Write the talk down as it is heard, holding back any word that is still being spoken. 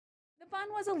fun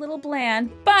was a little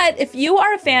bland, but if you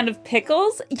are a fan of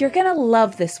pickles, you're gonna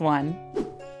love this one.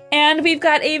 And we've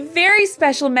got a very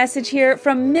special message here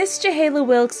from Miss Jehala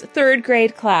Wilkes' 3rd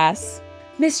grade class.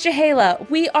 Miss Jehala,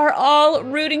 we are all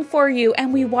rooting for you,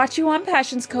 and we watch you on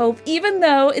Passions Cove, even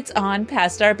though it's on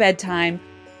past our bedtime.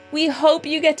 We hope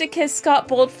you get to kiss Scott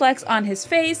Boldflex on his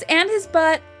face and his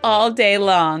butt all day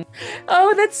long.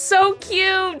 Oh, that's so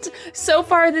cute. So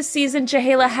far this season,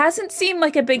 Jehala hasn't seemed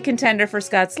like a big contender for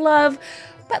Scott's love,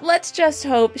 but let's just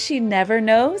hope she never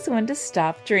knows when to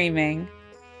stop dreaming.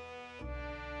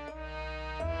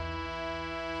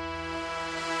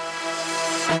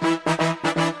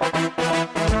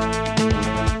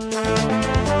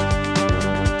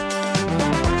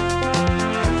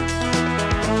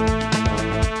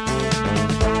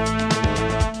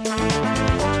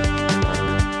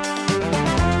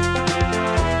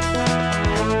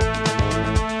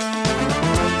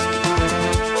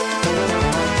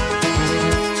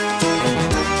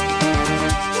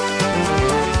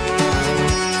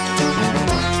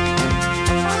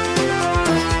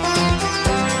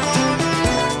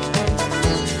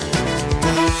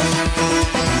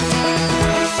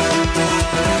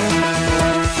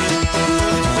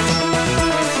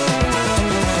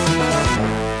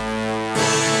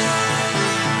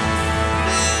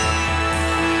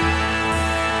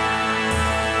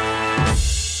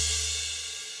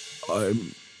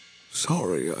 I'm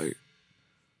sorry, I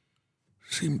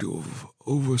seem to have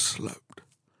overslept,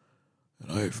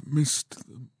 and I've missed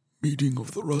the meeting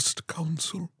of the Rust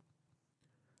Council.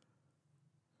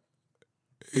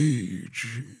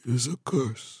 Age is a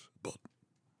curse, but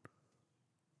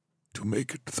to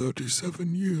make it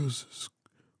 37 years is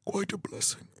quite a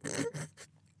blessing.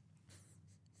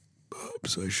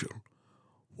 Perhaps I shall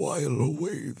while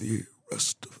away the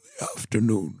rest of the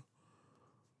afternoon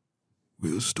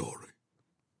with a story.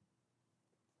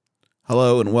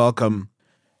 Hello and welcome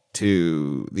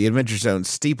to the Adventure Zone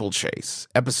Steeplechase,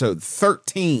 episode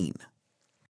 13.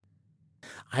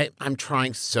 I'm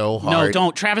trying so hard. No,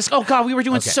 don't, Travis. Oh, God, we were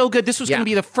doing so good. This was going to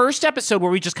be the first episode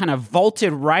where we just kind of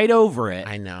vaulted right over it.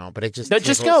 I know, but it just... No,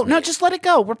 just go. No, just let it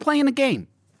go. We're playing a game.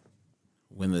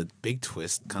 When the big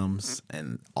twist comes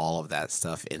and all of that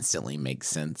stuff instantly makes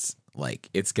sense, like,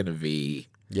 it's going to be...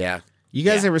 Yeah. You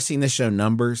guys ever seen the show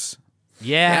Numbers?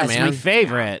 Yeah, it's man. my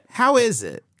favorite. How is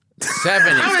it?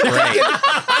 7 is great.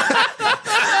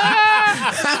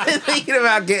 I've been thinking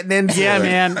about getting into it. Yeah,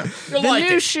 man.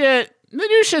 The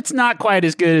new shit's not quite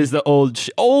as good as the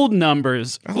old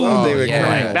Numbers. Oh, they were yeah.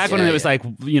 great. Like, back when it was like,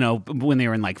 you know, when they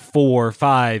were in like 4,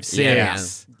 5, 6. Yeah.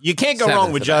 You can't go 7's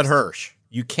wrong with the Judd best. Hirsch.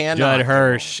 You cannot. Judd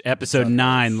Hirsch, episode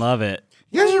 9. Love it.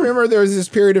 You guys remember there was this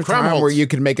period of time Krumholtz. where you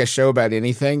could make a show about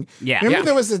anything? Yeah. Remember Yeah.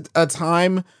 there was a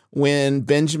time when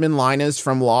Benjamin Linus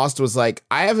from Lost was like,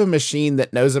 I have a machine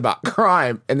that knows about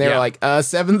crime. And they were like,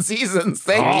 7 seasons.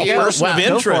 Thank you. Person of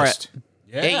Go for interest.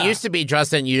 It used to be,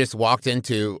 Justin, you just walked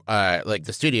into like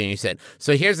the studio and you said,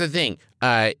 so here's the thing.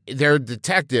 They're a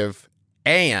detective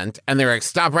and they're like,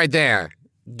 stop right there.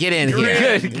 Get in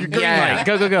here. Good. You're good. Yeah.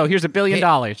 Go. Here's $1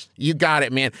 billion. You got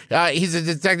it, man. He's a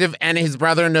detective and his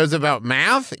brother knows about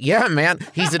math? Yeah, man.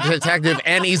 He's a detective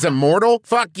and he's immortal?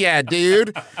 Fuck yeah,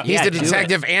 dude. He's Yeah, a do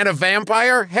detective and a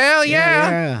vampire? Hell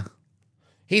yeah.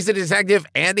 He's a detective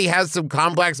and he has some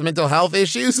complex mental health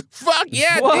issues? Fuck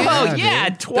yeah, Whoa, dude. yeah,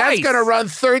 twice. That's going to run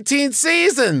 13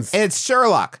 seasons. It's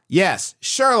Sherlock. Yes.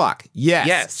 Sherlock. Yes.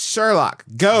 Yes. Sherlock.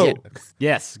 Go.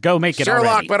 Yes, go make it Sherlock,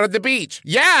 already. but on the beach.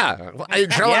 Yeah.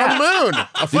 Sherlock on the moon.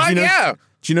 Fuck you know- yeah.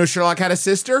 Do you know Sherlock had a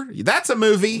sister? That's a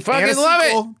movie. Fucking and a love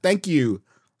sequel. Thank you.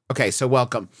 Okay, so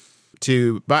welcome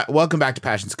back to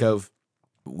Passions Cove.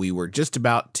 We were just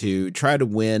about to try to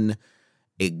win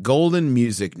a golden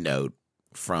music note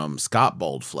from Scott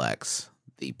Boldflex,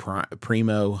 the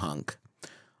primo hunk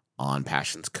on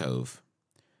Passions Cove.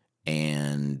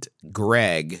 And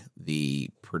Greg, the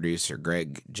producer,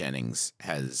 Greg Jennings,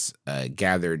 has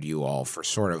gathered you all for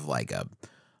sort of like a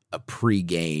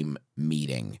pre-game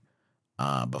meeting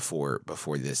before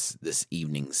this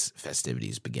evening's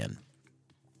festivities begin.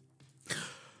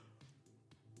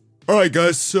 All right,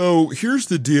 guys, so here's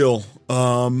the deal.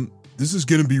 This is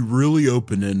going to be really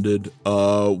open-ended.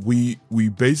 We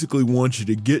basically want you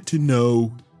to get to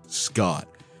know Scott.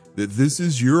 That this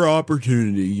is your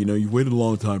opportunity. You know, you've waited a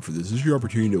long time for this. This is your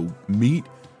opportunity to meet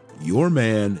your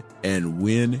man and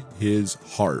win his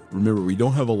heart. Remember, we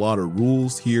don't have a lot of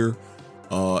rules here.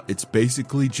 It's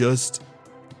basically just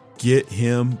get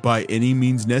him by any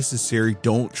means necessary.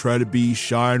 Don't try to be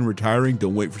shy and retiring.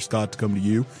 Don't wait for Scott to come to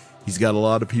you. He's got a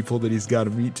lot of people that he's got to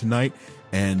meet tonight.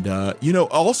 And,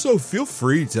 also feel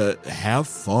free to have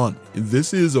fun.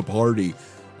 This is a party.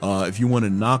 If you want to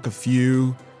knock a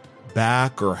few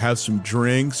back or have some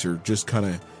drinks or just kind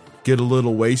of get a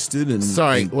little wasted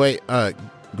and Wait,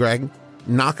 Greg,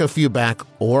 knock a few back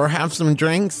or have some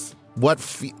drinks?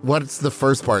 What's the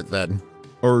first part then?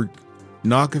 or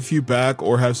knock a few back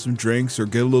or have some drinks or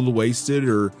get a little wasted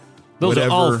or Those whatever.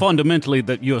 are all fundamentally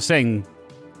that you're saying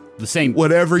the same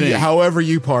Whatever thing. however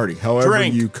you party, however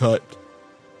Drink. you cut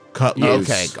loose.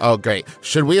 Okay. Oh, great.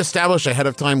 Should we establish ahead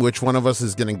of time which one of us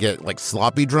is going to get like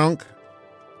sloppy drunk?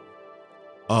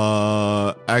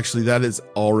 Actually, that has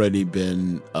already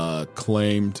been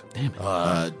claimed. Damn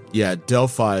it. Yeah,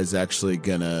 Delphi is actually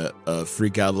gonna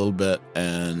freak out a little bit,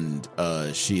 and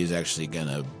she is actually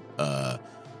gonna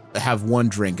have one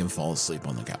drink and fall asleep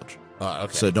on the couch.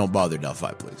 Okay. So don't bother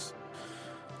Delphi, please.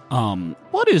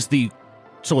 What is the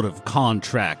sort of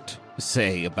contract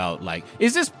say about, like,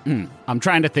 is this, I'm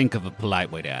trying to think of a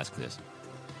polite way to ask this.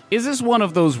 Is this one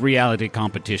of those reality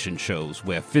competition shows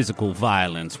where physical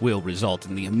violence will result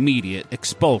in the immediate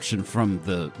expulsion from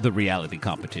the reality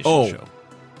competition show?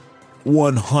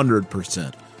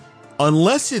 100%.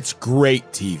 Unless it's great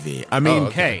TV. I mean,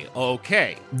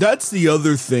 Okay. that's the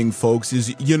other thing, folks,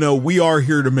 is, we are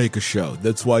here to make a show.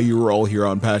 That's why you were all here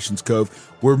on Passions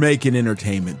Cove. We're making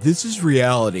entertainment. This is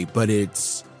reality, but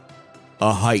it's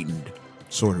a heightened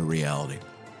sort of reality.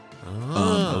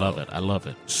 I love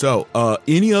it. So,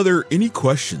 any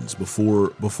questions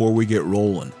before we get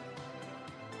rolling?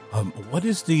 What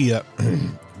is the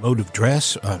mode of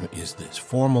dress? Is this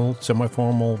formal,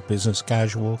 semi-formal, business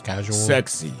casual?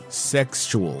 Sexy,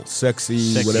 sexual, sexy,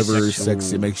 Sexy, whatever sexual,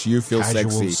 sexy makes you feel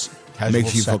sexy, casual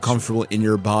makes you feel sexual. comfortable in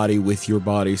your body, with your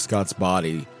body, Scott's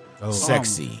body.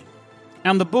 Sexy.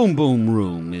 And the Boom Boom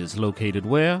Room is located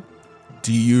where?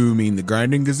 Do you mean the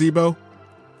grinding gazebo?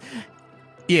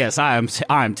 Yes, I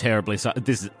am terribly sorry.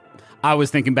 I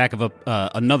was thinking back of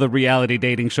another reality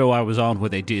dating show I was on where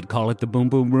they did call it the Boom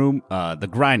Boom Room, the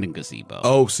Grinding Gazebo.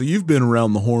 Oh, so you've been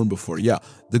around the horn before. Yeah,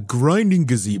 the grinding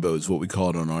gazebo is what we call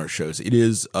it on our shows. It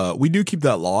is, we do keep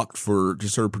that locked for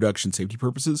just sort of production safety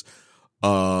purposes.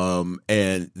 And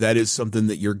that is something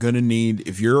that you're going to need.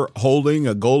 If you're holding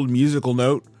a gold musical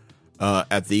note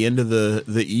at the end of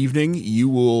the evening, you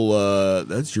will,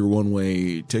 that's your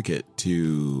one-way ticket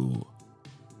to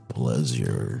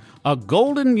pleasure. A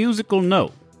golden musical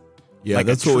note. Yeah, like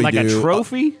that's what we like do. a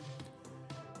trophy?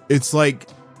 It's like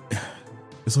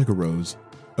a rose.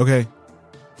 Okay.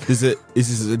 Is it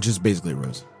just basically a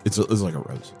rose? It's like a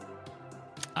rose.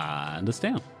 I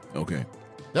understand. Okay.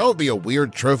 That would be a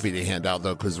weird trophy to hand out,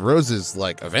 though, because roses,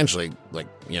 like, eventually, like,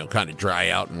 kind of dry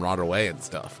out and rot away and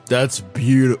stuff. That's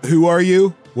beautiful. Who are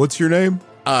you? What's your name?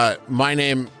 My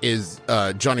name is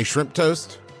Johnny Shrimp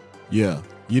Toast. Yeah.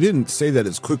 You didn't say that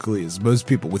as quickly as most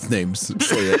people with names say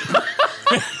it.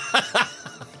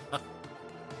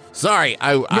 Sorry,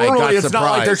 I got Normally, it's surprised.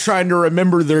 not like they're trying to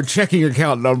remember their checking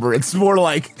account number. It's more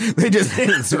like they just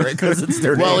answer it because it's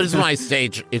their Well, name. it's my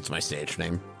stage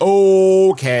name.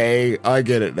 Okay, I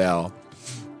get it now.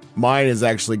 Mine is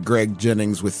actually Greg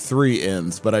Jennings with 3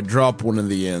 N's, but I dropped one of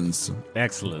the N's.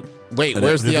 Excellent. Wait,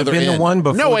 where's Would the it have other been the N? one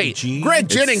before No, the wait. G? Greg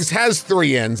Jennings has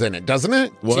 3 N's in it, doesn't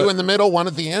it? What? 2 in the middle, 1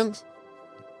 at the end.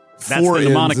 That's 4 the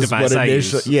mnemonic N's is device what I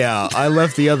initially- use. Yeah, I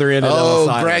left the other end. Oh,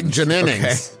 of Greg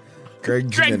Jennings.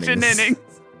 Greg Greg Jennings.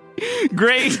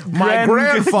 Great. My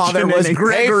grandfather was Hey,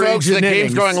 Gregory folks, the game's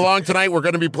Jennings. going along tonight. We're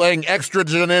going to be playing extra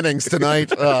Jennings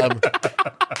tonight.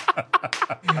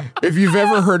 If you've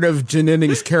ever heard of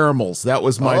Jennings caramels, that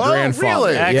was my Oh, grandfather.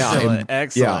 really? Excellent. Yeah,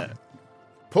 Excellent.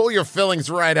 Pull your fillings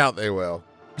right out, they will.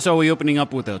 So are we opening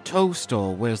up with a toast,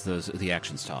 or where's the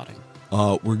action starting?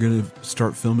 We're gonna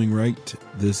start filming right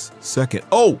this second.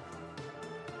 Oh,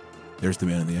 there's the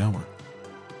man of the hour.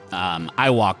 I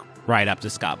walk right up to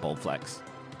Scott Boldflex.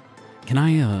 Can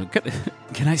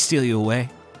I steal you away?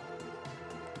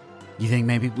 You think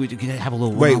maybe we could have a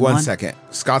little Wait one-on-one? 1 second.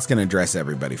 Scott's gonna address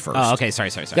everybody first. Oh, okay. Sorry.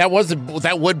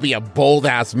 That would be a bold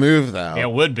ass move, though.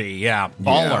 It would be, yeah.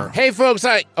 Baller. Hey, folks,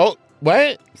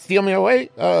 what? Steal me away?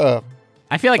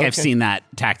 I feel like I've seen that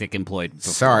tactic employed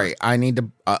before. Sorry, I need to.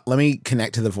 Let me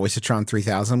connect to the Voicetron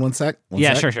 3000. One sec.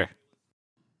 Yeah, sure.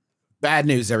 Bad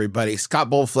news, everybody. Scott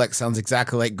Bolflex sounds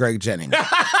exactly like Greg Jennings.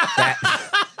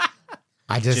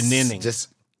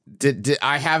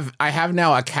 I have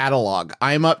now a catalog.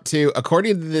 I'm up to,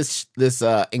 according to this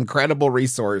incredible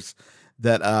resource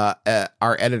that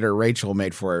our editor Rachel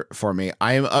made for me.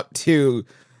 I am up to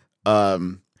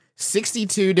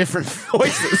 62 different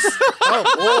voices.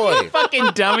 Oh boy. Fucking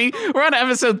dummy. We're on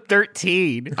episode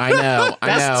 13. I know.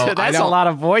 That's a lot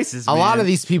of voices, A man. lot of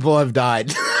these people have died.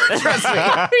 Trust me.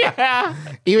 Yeah.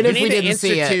 Even You if we need to didn't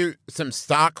see it. institute some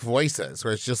stock voices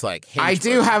where it's just like, hey, I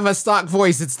do have a stock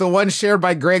voice. It's the one shared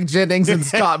by Greg Jennings and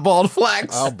Scott Baldflex.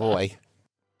 Oh boy.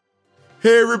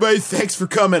 Hey, everybody, thanks for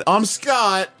coming. I'm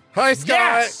Scott. Hi, Scott.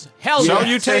 Yes. Hell yeah.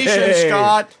 Salutations, Hey.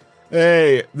 Scott.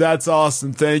 Hey, that's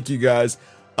awesome. Thank you, guys.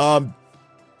 I'm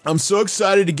so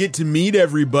excited to get to meet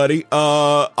everybody.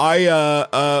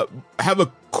 I have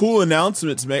a cool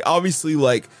announcement to make. Obviously,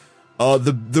 like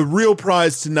the real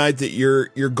prize tonight that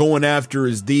you're going after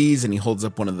is these, and he holds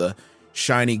up one of the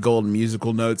shiny gold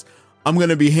musical notes. I'm going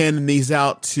to be handing these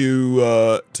out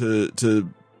to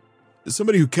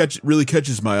somebody who really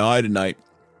catches my eye tonight,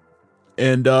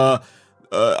 and I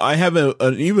have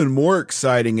an even more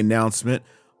exciting announcement.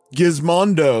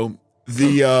 Gizmondo,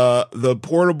 the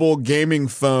portable gaming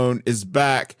phone, is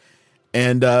back,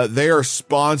 and they are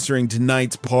sponsoring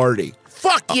tonight's party.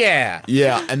 Fuck yeah.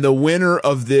 Yeah, and the winner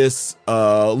of this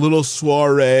little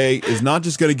soiree is not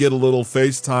just going to get a little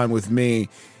FaceTime with me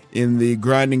in the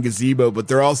grinding gazebo, but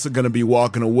they're also going to be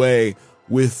walking away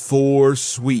with 4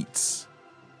 sweets.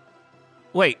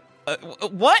 Wait,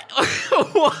 what?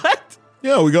 What?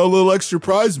 Yeah, we got a little extra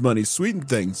prize money, sweet and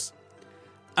things.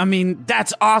 I mean,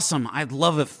 that's awesome. I'd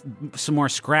love some more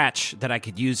scratch that I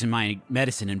could use in my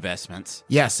medicine investments.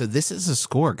 Yeah, so this is a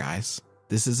score, guys.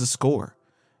 This is a score.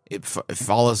 It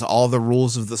follows all the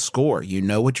rules of the score. You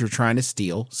know what you're trying to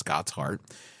steal, Scott's heart.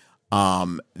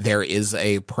 There is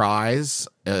a prize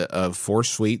of 4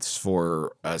 sweets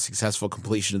for a successful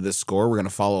completion of this score. We're going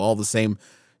to follow all the same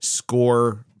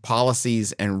score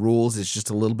policies and rules. It's just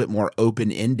a little bit more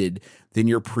open-ended than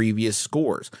your previous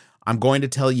scores. I'm going to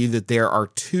tell you that there are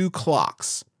 2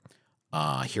 clocks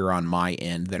here on my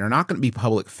end that are not going to be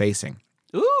public facing.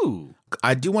 Ooh.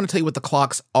 I do want to tell you what the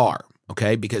clocks are,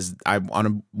 okay? Because I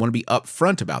want to be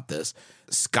upfront about this.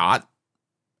 Scott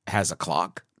has a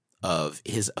clock of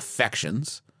his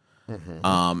affections,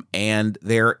 and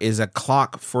there is a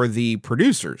clock for the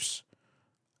producers,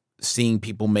 seeing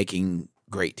people making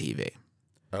great TV.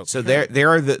 Okay. So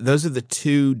those are the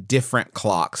 2 different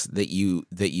clocks that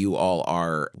you all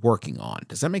are working on.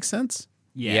 Does that make sense?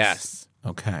 Yes.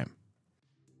 Okay.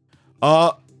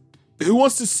 Who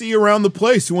wants to see around the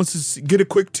place? Who wants to get a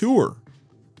quick tour?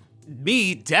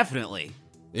 Me, definitely.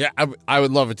 Yeah, I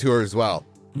would love a tour as well.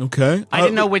 Okay. I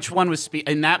didn't know which one was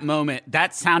in that moment.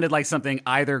 That sounded like something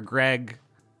either Greg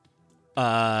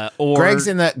or Greg's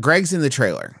in the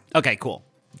trailer. Okay, cool.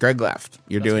 Greg left.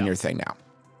 You're doing go. your thing now.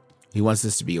 He wants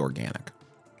this to be organic.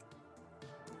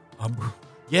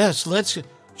 Yes, let's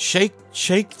shake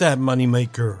that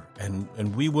moneymaker,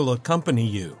 and we will accompany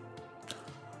you.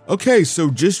 Okay, so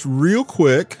just real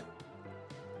quick.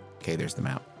 Okay, there's the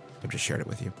map. I've just shared it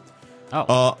with you.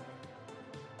 Oh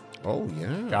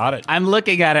yeah. Got it. I'm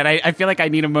looking at it. I feel like I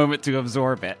need a moment to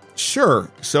absorb it. Sure.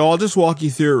 So I'll just walk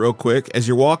you through it real quick. As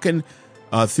you're walking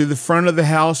through the front of the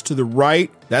house to the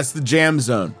right, that's the jam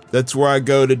zone. That's where I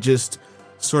go to just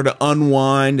sort of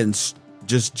unwind and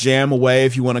just jam away.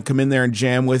 If you want to come in there and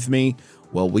jam with me,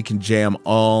 well, we can jam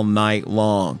all night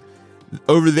long.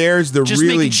 Over there is the Just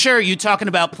really... making sure, you talking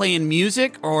about playing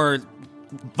music or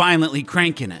violently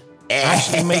cranking it?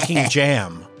 Actually making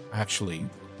jam, actually.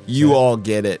 You all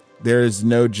get it. There's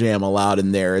no jam allowed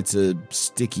in there. It's a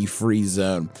sticky free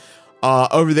zone.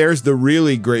 Over there's the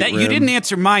really great room. You didn't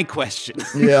answer my question.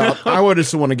 Yeah, I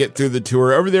just want to get through the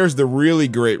tour. Over there's the really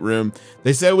great room.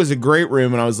 They said it was a great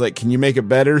room, and I was like, "Can you make it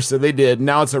better?" So they did.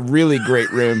 Now it's a really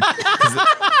great room.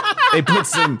 They put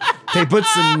some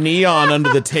neon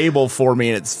under the table for me,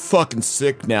 and it's fucking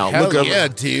sick now. Hell Look yeah,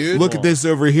 dude. Look at this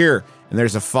over here, and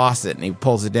there's a faucet, and he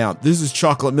pulls it down. This is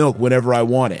chocolate milk whenever I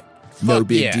want it. No Fuck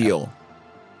big yeah. deal.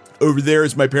 Over there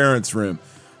is my parents' room.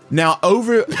 Now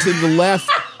over to the left.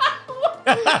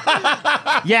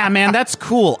 Yeah, man, that's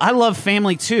cool. I love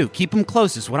family too. Keep them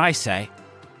close is what I say.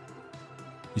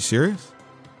 You serious?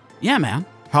 Yeah, man.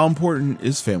 How important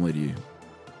is family to you?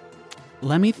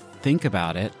 Let me think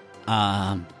about it.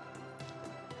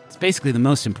 It's basically the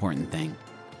most important thing.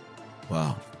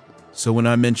 Wow. So when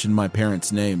I mentioned my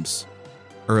parents' names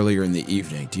earlier in the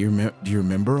evening, do you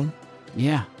remember them?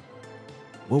 Yeah.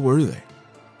 What were they?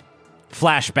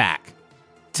 Flashback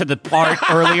to the part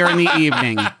earlier in the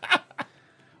evening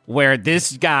where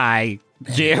this guy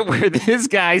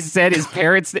said his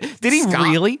parents. Did he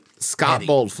really? Scott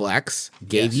Boldflex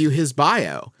gave you his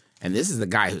bio, and this is the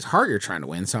guy whose heart you're trying to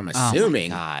win. So I'm Oh my assuming,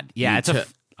 God. Yeah, you it's took-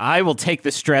 I will take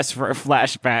the stress for a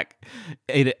flashback.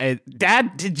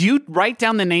 Dad, did you write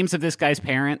down the names of this guy's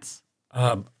parents?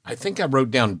 I think I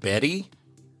wrote down Betty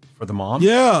for the mom.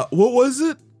 Yeah, what was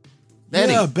it?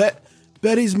 Betty. Yeah,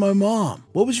 Betty's my mom.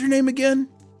 What was your name again?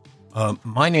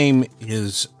 My name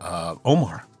is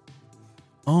Omar.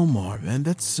 Omar, man,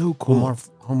 that's so cool.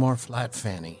 Omar Flat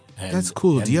Fanny. And, That's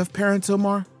cool. Do you have parents,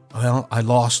 Omar? Well, I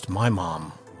lost my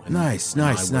mom. Nice. when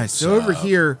I So was, over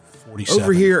here,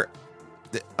 47.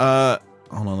 hold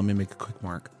on, let me make a quick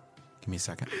mark. Give me a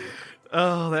second.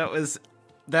 Oh, that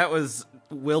was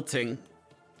wilting.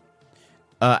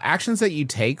 Actions that you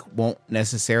take won't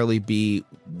necessarily be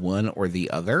one or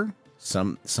the other.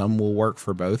 Some will work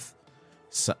for both.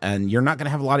 So, and you're not going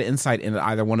to have a lot of insight into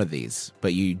either one of these,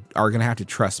 but you are going to have to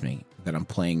trust me that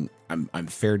I'm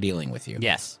fair dealing with you.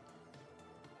 Yes.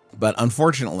 But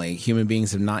unfortunately, human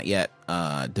beings have not yet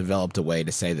developed a way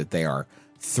to say that they are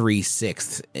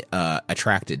 3/6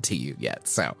 attracted to you yet.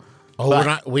 So,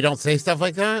 we don't say stuff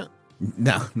like that?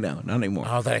 no, not anymore.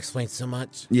 Oh, that explains so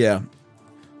much. Yeah.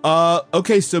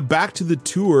 Okay, so back to the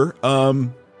tour.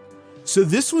 So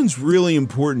this one's really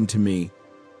important to me,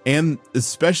 and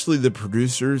especially the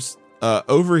producers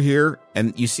over here.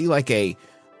 And you see like a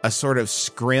sort of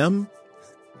scrim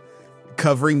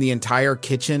covering the entire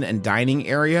kitchen and dining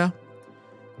area.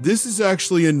 This is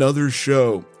actually another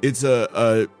show. It's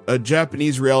a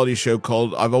Japanese reality show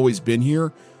called I've Always Been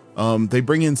Here. They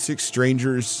bring in 6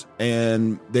 strangers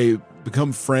and they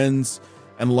become friends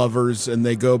and lovers, and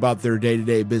they go about their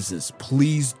day-to-day business.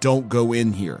 Please don't go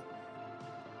in here.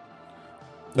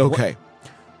 Okay.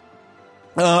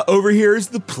 Over here is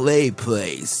the play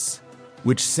place,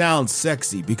 which sounds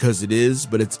sexy because it is,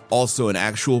 but it's also an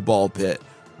actual ball pit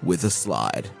with a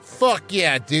slide. Fuck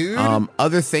yeah, dude.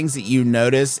 Other things that you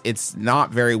notice, it's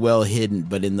not very well hidden,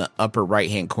 but in the upper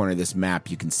right-hand corner of this map,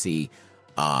 you can see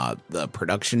the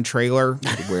production trailer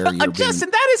where you're Justin,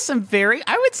 that is some very,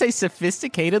 I would say,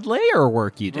 sophisticated layer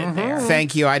work you did there.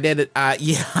 Thank you. I did it. I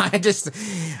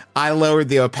lowered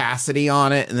the opacity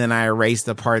on it, and then I erased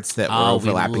the parts that were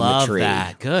overlapping the tree.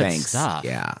 That. Good Thanks. stuff.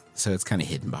 Yeah. So it's kind of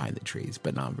hidden behind the trees,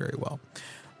 but not very well.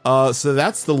 So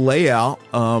that's the layout.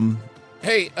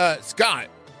 Hey, Scott,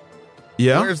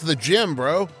 Yeah. where's the gym,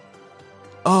 bro?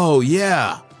 Oh,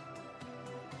 yeah.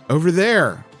 Over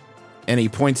there. And he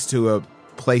points to a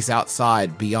place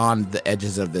outside beyond the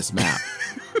edges of this map.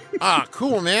 Ah,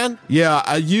 cool, man. Yeah,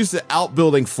 I use the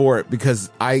outbuilding for it because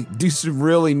I do some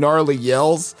really gnarly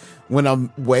yells when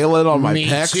I'm wailing on my Me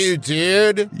pecs. too,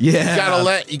 dude.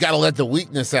 Yeah. You gotta let the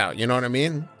weakness out. You know what I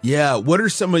mean? Yeah. What are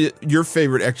some of your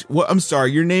favorite? I'm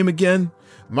sorry. Your name again?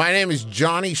 My name is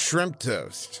Johnny Shrimp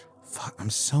Toast. Fuck,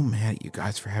 I'm so mad at you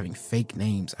guys for having fake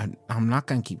names. I'm not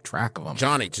going to keep track of them.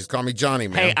 Johnny, just call me Johnny,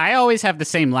 man. Hey, I always have the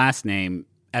same last name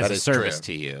as That a is service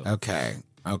true. to you. Okay.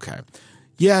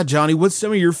 Yeah, Johnny. What's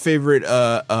some of your favorite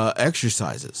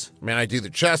exercises? Man, I do the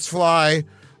chest fly.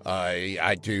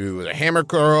 I do the hammer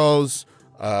curls.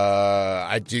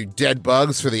 I do dead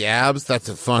bugs for the abs. That's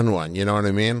a fun one. You know what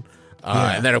I mean?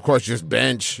 And then, of course, just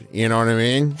bench. You know what I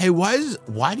mean? Hey,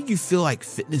 why do you feel like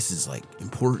fitness is like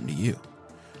important to you?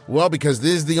 Well, because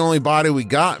this is the only body we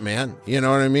got, man. You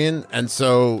know what I mean? And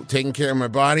so taking care of my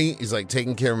body is like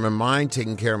taking care of my mind,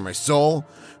 taking care of my soul,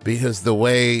 because the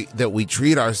way that we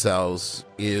treat ourselves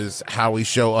is how we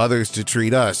show others to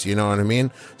treat us. You know what I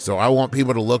mean? So I want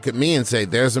people to look at me and say,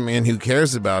 there's a man who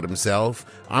cares about himself.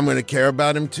 I'm going to care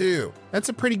about him too. That's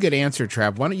a pretty good answer,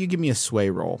 Trav. Why don't you give me a sway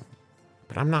roll?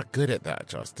 But I'm not good at that,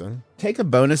 Justin. Take a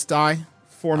bonus die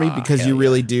for me because you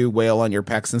really do wail on your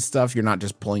pecs and stuff. You're not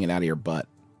just pulling it out of your butt.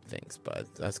 Thanks, bud.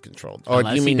 That's controlled.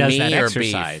 Unless you mean he does me that or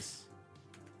exercise.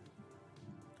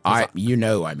 I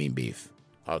mean beef. beef?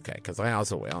 Okay, because I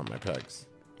also wail on my pegs.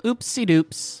 Oopsie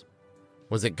doops.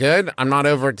 Was it good? I'm not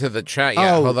over to the chat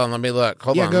yet. Oh. Hold on, let me look.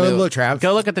 Hold on. Go let me and look, Trav.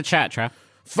 Go look at the chat, Trav.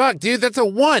 Fuck, dude, that's a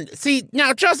 1. See,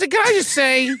 now, Justin, can I just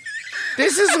say,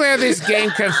 this is where this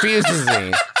game confuses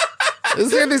me. This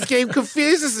is where this game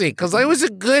confuses me, because it was a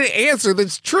good answer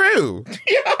that's true.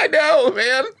 Yeah, I know,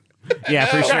 man. Yeah,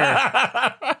 for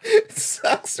sure. It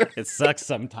sucks. It sucks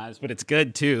sometimes, but it's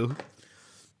good too.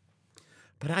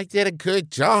 But I did a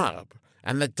good job,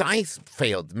 and the dice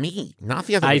failed me, not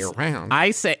the other way around.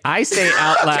 I say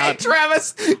out loud. Okay,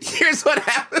 Travis, here's what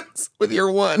happens with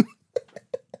your 1.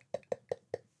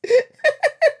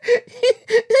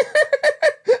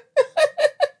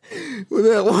 With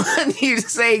that 1, you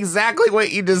say exactly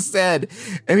what you just said,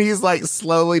 and he's like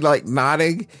slowly like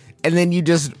nodding, and then you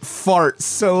just fart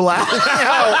so loud.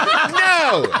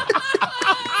 No!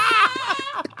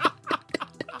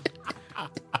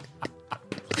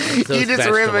 So You just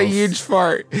rip a vegetables. huge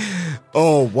fart.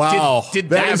 Oh wow! Did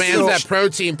That that man's that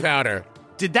protein powder.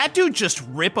 Did that dude just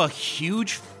rip a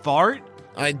huge fart?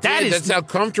 I did. That is- That's how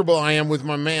comfortable I am with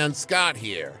my man Scott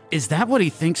here. Is that what he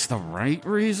thinks the right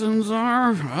reasons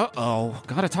are? Uh-oh.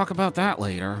 Gotta talk about that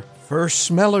later. First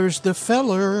smeller's the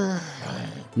feller.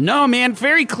 No, man,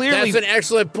 very clearly. That's an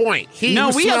excellent point. He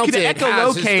No, who we smelt could it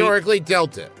has echolocate- historically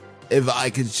dealt it. If I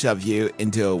could shove you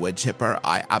into a wood chipper,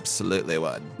 I absolutely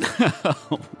would.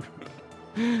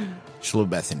 Shlomo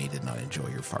Bethany did not enjoy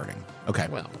your farting. Okay.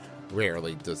 Well,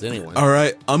 rarely does anyone. All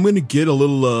right, I'm gonna get a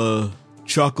little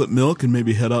chocolate milk and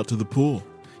maybe head out to the pool.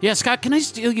 Yeah, Scott, can I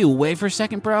steal you away for a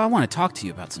second, bro? I want to talk to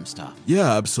you about some stuff.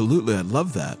 Yeah, absolutely. I'd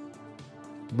love that.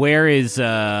 Where is,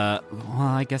 well,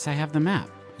 I guess I have the map.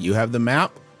 You have the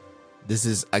map. This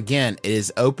is, again, it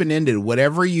is open-ended.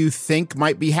 Whatever you think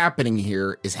might be happening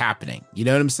here is happening. You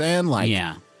know what I'm saying? Like,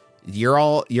 Yeah. you're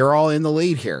all in the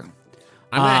lead here.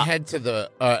 I'm gonna head to the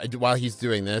while he's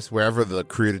doing this, wherever the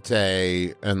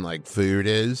crudité and like food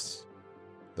is.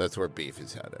 That's where Beef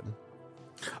is headed.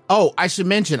 Oh, I should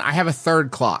mention, I have a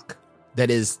third clock that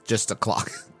is just a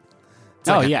clock. It's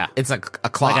Oh, like yeah. It's like a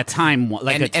clock. Like a time,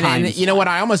 and you know what?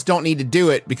 I almost don't need to do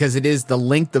it because it is the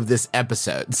length of this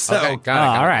episode. So, Okay,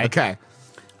 got it. all right. Okay.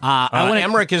 I want to.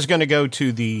 Emmerich is going to go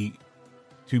to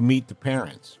meet the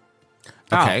parents.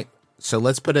 Okay. So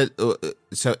let's put it.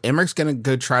 So Emmerich's going to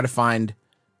go try to find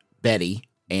Betty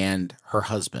and her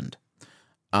husband.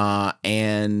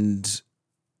 And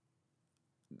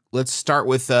let's start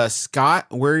with Scott.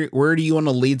 Where do you want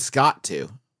to lead Scott to?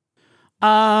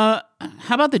 How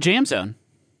about the Jam Zone?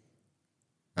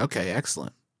 Okay,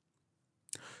 excellent.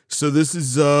 So this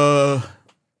is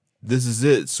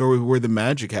it. Sort of where the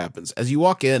magic happens. As you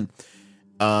walk in,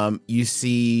 you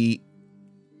see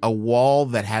a wall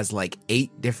that has like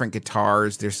 8 different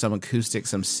guitars. There's some acoustic,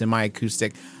 some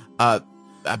semi-acoustic.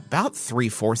 About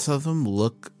 3/4 of them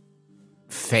look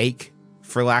fake,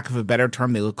 for lack of a better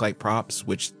term. They look like props,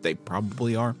 which they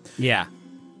probably are. Yeah.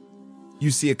 You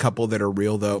see a couple that are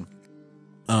real, though.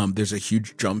 There's a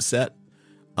huge drum set.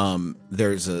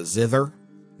 There's a zither.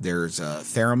 There's a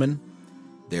theremin.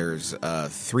 There's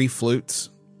 3 flutes.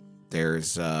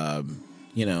 There's, a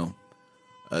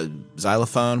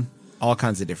xylophone. All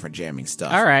kinds of different jamming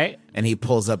stuff. All right. And he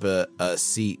pulls up a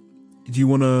seat. Do you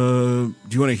wanna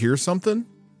hear something?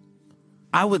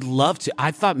 I would love to.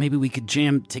 I thought maybe we could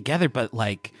jam together, but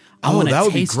like, I Oh, want to that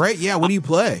would be taste. great. Yeah, what do you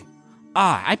play?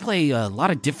 I play a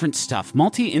lot of different stuff.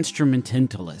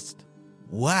 Multi-instrumentalist.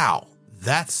 Wow,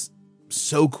 that's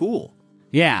so cool.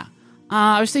 Yeah.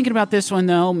 I was thinking about this one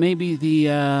though. Maybe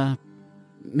the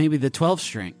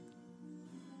 12-string.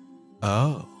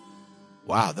 Oh,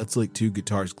 wow, that's like 2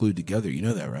 guitars glued together. You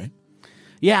know that, right?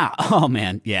 Yeah. Oh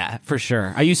man. Yeah, for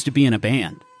sure. I used to be in a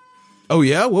band. Oh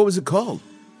yeah, what was it called?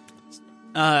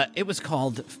 It was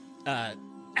called.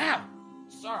 Ow.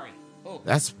 Sorry. Oh.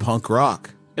 That's punk rock.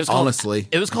 It was called, honestly.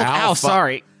 It was called Al, Ow.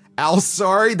 Sorry. Al,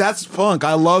 sorry, that's punk.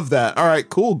 I love that. All right,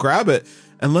 cool. Grab it,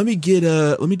 and let me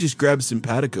just grab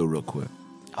simpatico real quick.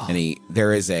 And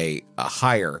there is a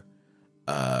higher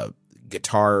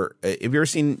guitar. Have you ever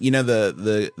seen,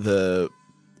 the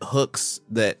hooks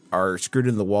that are screwed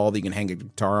into the wall that you can hang a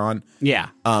guitar on? Yeah.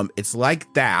 It's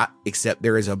like that, except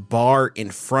there is a bar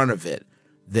in front of it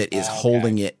that is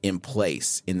holding it in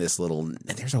place in this little.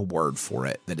 There's a word for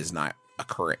it that is not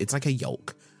occurring. It's like a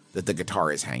yoke that the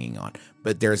guitar is hanging on,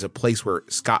 but there's a place where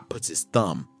Scott puts his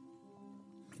thumb.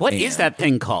 What is that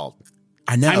thing called?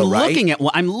 I know, I'm right? looking at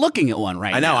one. I'm looking at one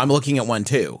right I know. now. I'm looking at one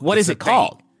too. What is It's it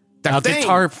called? The A thing.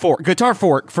 guitar fork. Guitar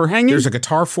fork for hanging. There's a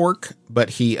guitar fork, but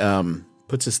he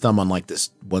puts his thumb on like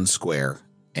this one square,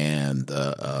 and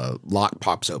the lock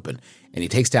pops open, and he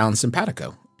takes down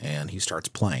simpatico, and he starts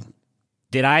playing.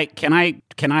 Can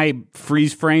I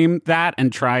freeze frame that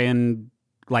and try and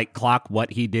like clock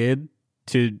what he did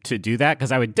to do that?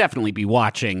 Because I would definitely be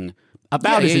watching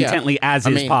about as intently as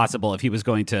is possible if he was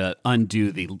going to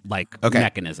undo the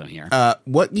mechanism here.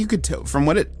 What you could tell from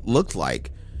what it looked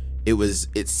like,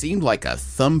 it seemed like a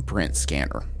thumbprint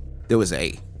scanner. There was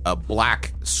a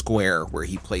black square where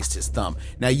he placed his thumb.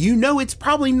 Now it's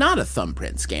probably not a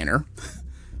thumbprint scanner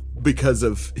Because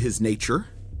of his nature.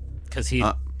 Because he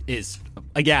is.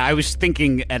 Yeah, I was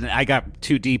thinking, and I got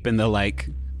too deep in the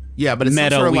but it's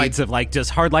meta sort of weeds of does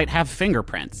hard light have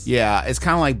fingerprints? Yeah, it's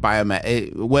kind of like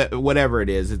whatever it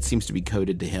is. It seems to be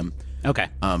coded to him. Okay.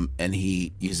 And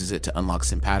he uses it to unlock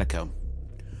simpatico.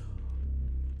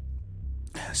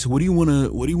 So what do you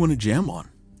want to jam on?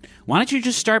 Why don't you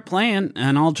just start playing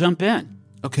and I'll jump in?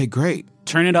 Okay, great.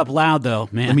 Turn it up loud though,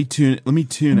 man. Let me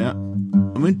tune out.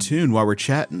 I'm in tune while we're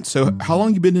chatting. So how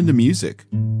long you been into music?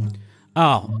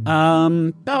 About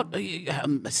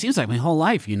it seems like my whole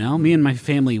life, Me and my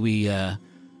family, we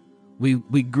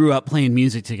grew up playing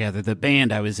music together. The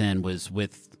band I was in was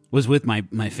with was with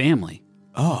my family.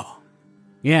 Oh.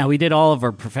 Yeah, we did all of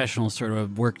our professional sort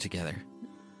of work together.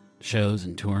 Shows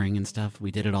and touring and stuff.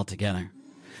 We did it all together.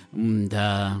 And,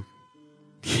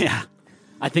 yeah.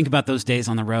 I think about those days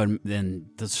on the road, and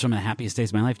those are some of the happiest days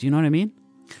of my life. Do you know what I mean?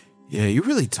 Yeah, you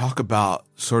really talk about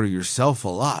sort of yourself a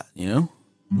lot, you know?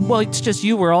 Well, it's just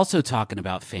you were also talking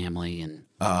about family and...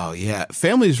 Oh, yeah.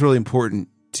 Family is really important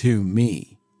to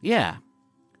me. Yeah.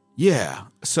 Yeah.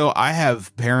 So I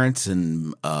have parents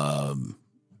and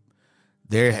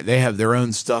they have their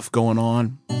own stuff going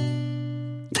on.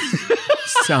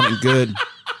 Sounding good.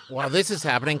 While this is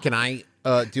happening, can I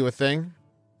do a thing?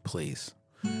 Please.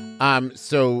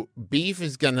 So Beef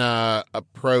is gonna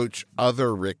approach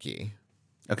other Ricky.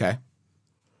 Okay.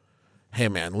 Hey,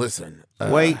 man, listen.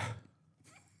 Wait.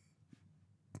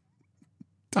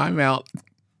 Time out.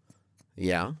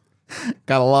 Yeah.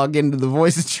 Gotta log into the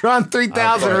Voicetron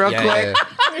 3000 Okay, real yeah, quick.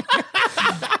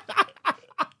 yeah.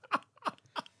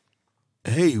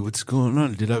 Hey, what's going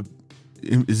on?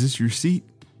 Is this your seat?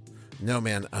 No,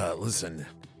 man, listen.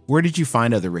 Where did you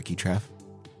find other Ricky, Trev?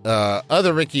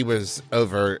 Other Ricky was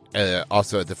over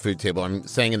also at the food table. I'm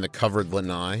saying in the covered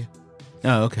lanai.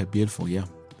 Oh, okay. Beautiful. Yeah.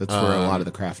 That's where a lot of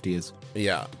the crafty is.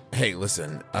 Yeah. Hey,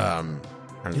 listen.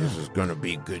 This is going to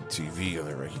be good TV,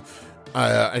 Other Ricky.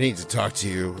 I need to talk to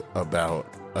you about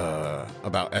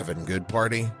Evan Good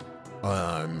Party.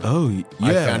 Oh, yeah.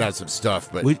 I found out some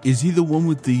stuff, but Wait, is he the one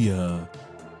with the?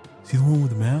 Is he the one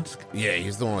with the mask? yeah,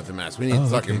 he's the one with the mask. We need to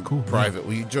talk in cool. private.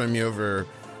 Will you join me over?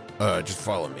 Just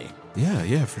follow me.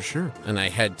 Yeah, for sure. And I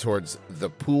head towards the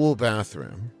pool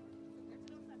bathroom.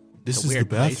 This It's a is the weird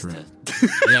place bathroom.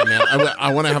 Yeah, man.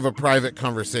 I want to have a private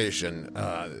conversation.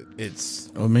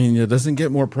 It's I mean, it doesn't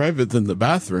get more private than the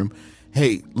bathroom.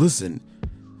 Hey, listen.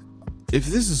 If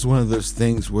this is one of those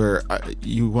things where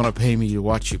you want to pay me to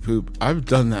watch you poop, I've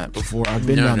done that before. I've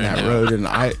been down that road, and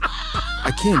I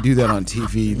can't do that on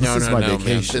TV. This is my vacation.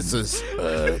 Man. This is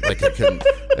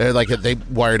they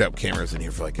wired up cameras in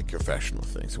here for like a confessional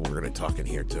thing. So we're gonna talk in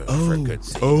here for a good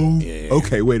scene. Yeah.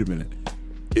 Okay. Wait a minute.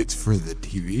 It's for the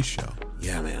TV show.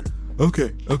 Yeah, man.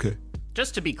 Okay.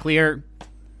 Just to be clear,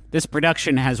 this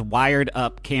production has wired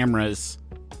up cameras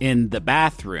in the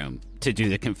bathroom to do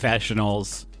the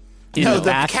confessionals. No,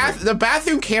 the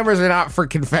bathroom cameras are not for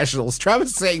confessionals.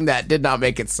 Travis saying that did not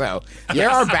make it so. There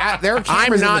are cameras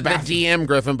I'm not in the bathroom. DM,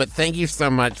 Griffin, but thank you so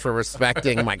much for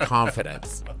respecting my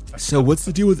confidence. So what's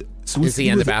the deal with? So Is he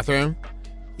in the bathroom?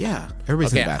 Yeah,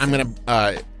 everybody's Okay, in the bathroom.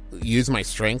 I'm gonna use my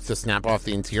strength to snap off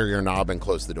the interior knob and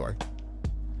close the door.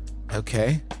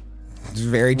 Okay. It's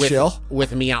very chill.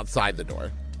 With me outside the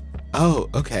door. Oh,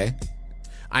 okay.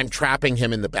 I'm trapping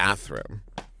him in the bathroom.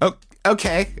 Oh,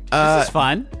 okay. This is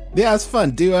fun. Yeah, it's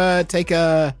fun. Take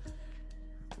a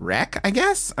wreck, I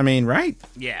guess? I mean, right?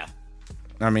 Yeah.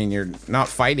 I mean, you're not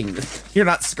fighting. You're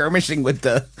not skirmishing with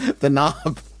the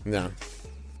knob. No.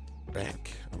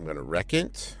 Back. I'm gonna wreck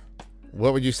it.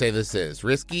 What would you say this is?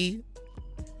 Risky?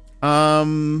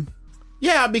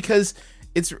 Yeah, because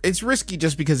it's risky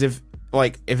just because if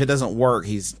it doesn't work,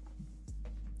 it's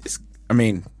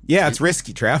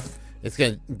risky, Trev. It's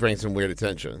gonna bring some weird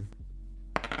attention.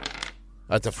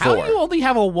 That's a 4. How do you only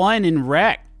have a 1 in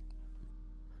rec?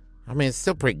 I mean, it's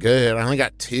still pretty good. I only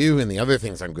got 2 in the other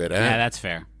things I'm good at. Yeah, that's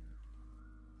fair.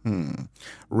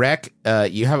 Wreck,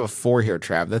 you have a 4 here,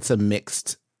 Trav. That's a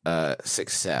mixed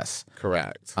success.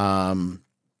 Correct.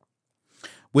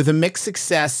 With a mixed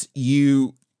success,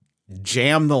 you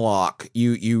jam the lock.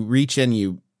 You reach in,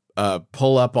 you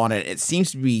pull up on it. It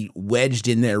seems to be wedged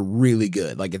in there really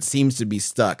good. Like it seems to be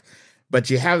stuck. But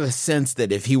you have a sense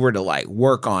that if he were to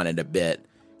work on it a bit,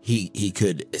 he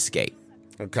could escape.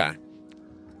 Okay.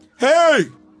 Hey,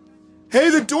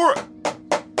 the door.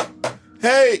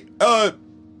 Hey,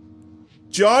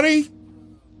 Johnny,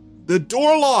 the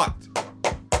door locked.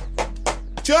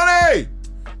 Johnny.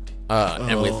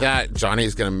 And with that,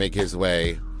 Johnny's gonna make his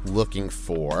way looking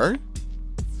for.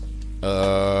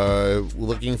 Hey,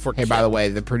 by the way,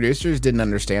 the producers didn't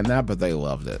understand that, but they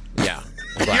loved it. Yeah.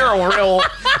 You're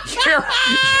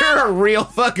a real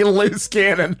fucking loose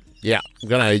cannon. Yeah.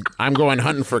 I'm going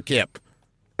hunting for Kip.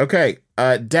 Okay,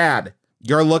 Dad,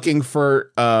 you're looking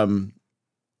for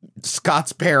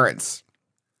Scott's parents.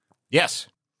 Yes.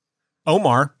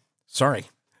 Omar, sorry.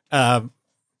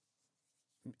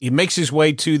 He makes his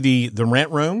way to the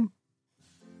rent room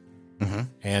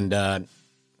and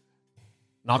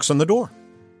knocks on the door.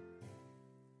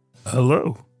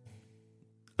 Hello.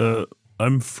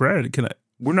 I'm Fred.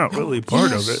 We're not really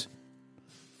part of it.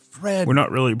 Fred. We're not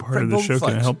really part Fred of the show. Can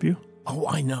I Bowflex. help you? Oh,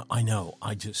 I know.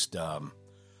 I just,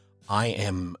 I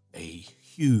am a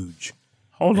huge...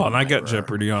 Hold on. I got admirer.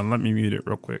 Jeopardy on. Let me mute it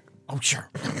real quick. Oh, sure.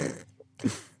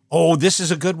 Oh, this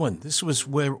is a good one. This was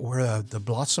where the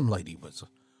Blossom Lady was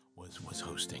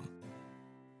hosting.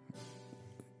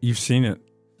 You've seen it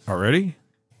already?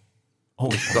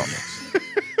 Oh, yes.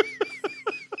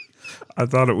 I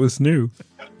thought it was new.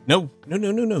 No. Is it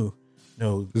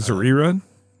a rerun?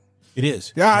 It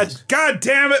is. God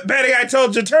damn it, Betty! I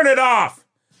told you, turn it off.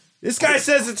 This guy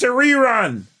says it's a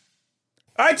rerun.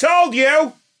 I told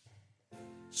you.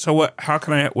 So what? How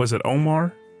can I? Was it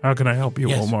Omar? How can I help you,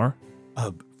 Yes. Omar?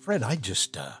 Fred, I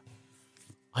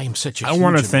am such a I huge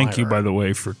want to thank you, admirer. by the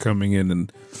way, for coming in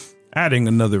and adding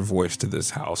another voice to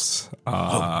this house.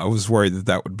 I was worried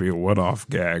that would be a one-off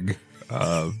gag.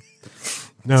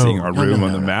 Seeing our room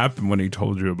on the map, and when he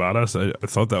told you about us, I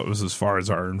thought that was as far as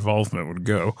our involvement would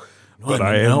go. But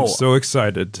I am so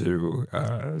excited to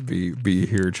be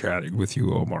here chatting with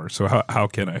you, Omar. So how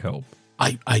can I help?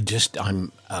 I'm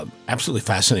absolutely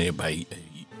fascinated by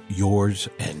yours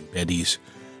and Betty's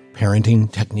parenting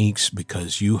techniques,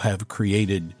 because you have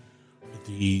created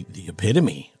the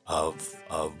epitome of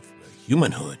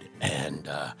humanhood, and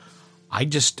I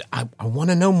want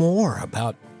to know more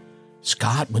about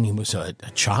Scott when he was a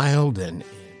child, and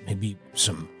maybe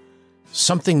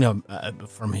something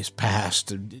from his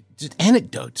past, just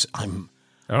anecdotes. I'm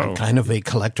kind of a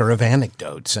collector of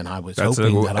anecdotes, and I was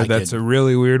hoping that that's a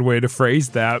really weird way to phrase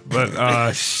that,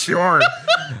 but sure.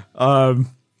 All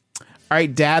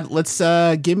right, Dad, let's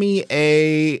give me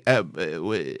if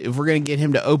we're going to get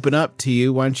him to open up to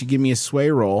you, why don't you give me a sway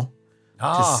roll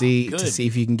to see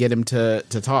if you can get him to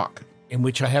talk. in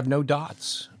which I have no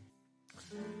dots.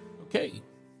 Okay.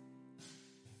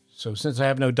 So since I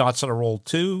have no dots, I'll roll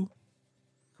 2,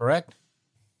 correct?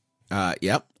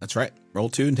 Yep, that's right. Roll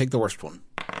 2 and take the worst one.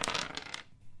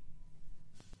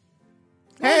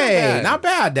 Hey, not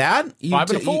bad, Dad. 5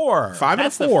 and a 4. 5 and a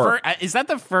That's the 4. is that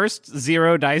the first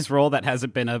 0 dice roll that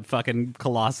hasn't been a fucking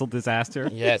colossal disaster?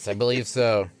 Yes, I believe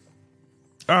so.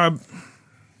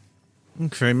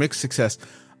 Okay, mixed success.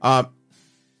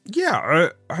 Yeah,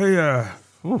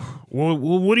 well,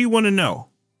 what do you want to know?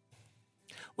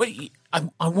 Well,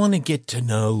 I want to get to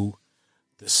know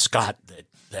the Scott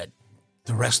that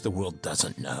the rest of the world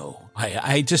doesn't know.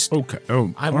 I just Okay.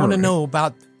 Oh, I want to know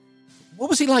about what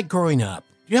was he like growing up.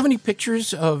 Do you have any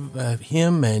pictures of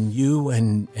him and you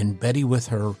and Betty with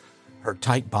her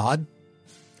tight bod?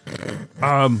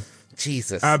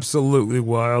 Jesus. Absolutely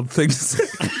wild things.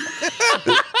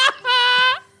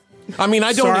 I mean,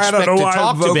 I don't Sorry, I expect don't know to why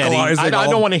talk I'm to Betty. vocalizing I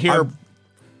don't all- want to hear.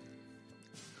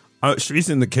 She's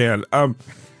in the can.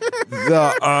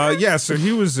 So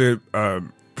he was I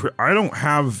don't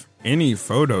have any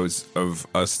photos of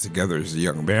us together as a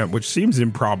young man, which seems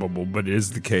improbable, but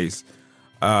is the case.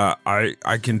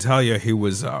 I can tell you he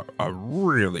was a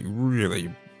really,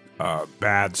 really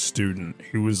bad student.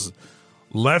 He was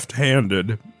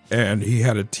left-handed, and he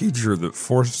had a teacher that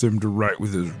forced him to write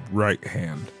with his right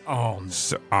hand. Oh, no.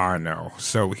 So I know.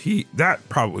 So that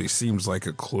probably seems like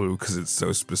a clue because it's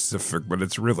so specific, but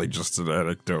it's really just an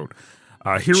anecdote.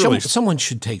 Someone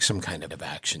should take some kind of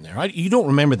action there. You don't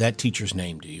remember that teacher's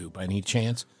name, do you, by any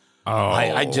chance? Oh,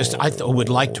 I would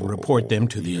like to report them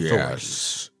to the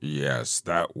authorities. Yes,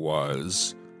 that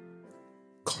was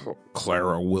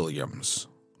Clara Williams.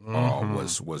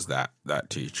 Was that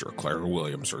teacher? Clara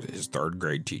Williams, or his third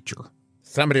grade teacher,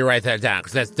 Somebody write that down,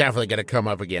 because that's definitely going to come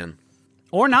up again.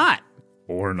 Or not.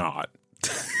 or not?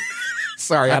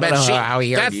 Sorry, I don't know how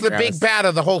he heard That's you, the Travis. big bad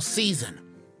of the whole season.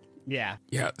 Yeah.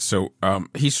 Yeah. So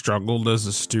he struggled as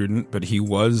a student, but he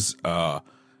was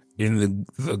in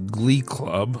the Glee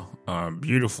Club.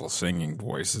 Beautiful singing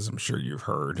voices. I'm sure you've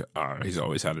heard. He's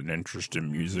always had an interest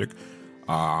in music.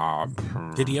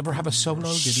 Did he ever have a solo?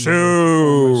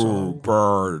 Super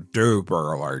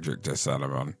duper allergic to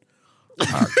cinnamon.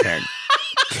 Can't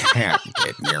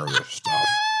get near this stuff.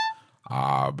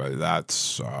 But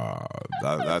that's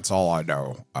all I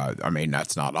know. I mean,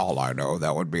 that's not all I know.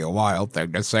 That would be a wild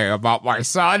thing to say about my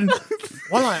son.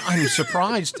 Well, I'm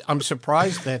surprised. I'm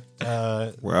surprised that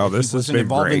Well, this he has wasn't been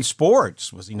involved in great.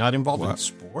 sports. Was he not involved in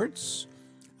sports?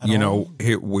 You know,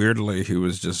 weirdly, he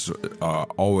was just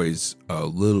always a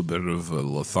little bit of a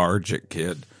lethargic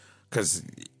kid because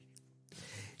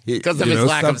Because of his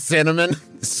lack of cinnamon.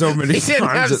 So many He didn't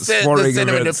have times at the sporting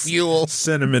cinnamon events, to fuel.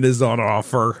 cinnamon is on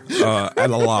offer,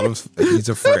 and a lot of he's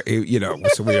afraid.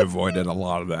 So we avoided a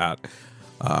lot of that.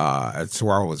 It's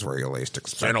where I was where you least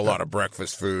expect. And a lot of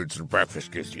breakfast foods, and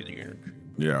breakfast gives you the energy.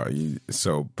 Yeah.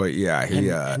 He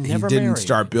And never didn't married.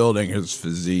 start building his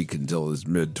physique until his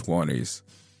mid-20s.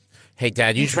 Hey,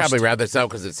 Dad, you should probably wrap this up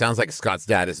because it sounds like Scott's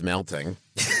dad is melting.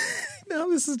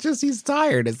 No, this is just he's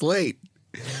tired. It's late.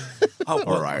 Oh,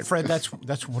 well, All right. Fred, that's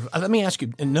what. Let me ask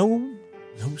you. No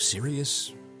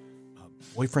serious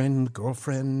boyfriend,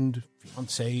 girlfriend,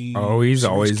 fiance. Oh, he's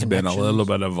serious always been a connections? little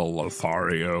bit of a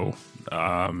Lothario.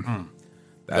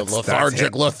 The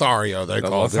lethargic Lothario, they The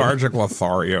call it. lethargic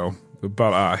Lothario.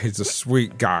 But he's a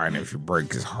sweet guy, and if you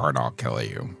break his heart, I'll kill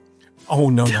you. Oh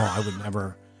no, I would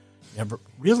never.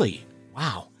 Really?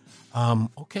 Wow.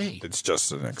 Okay. It's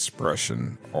just an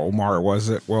expression. Omar, was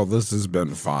it? Well, this has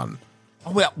been fun.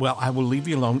 Oh, well, I will leave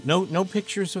you alone. No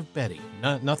pictures of Betty.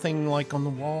 Nothing like on the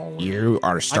wall. You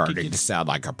are starting get- to sound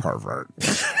like a pervert.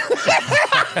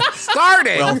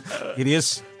 Starting. Well,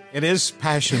 it is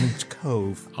Passion's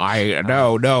Cove.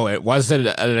 No, it wasn't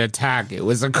an attack. It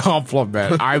was a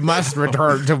compliment. I must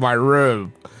return to my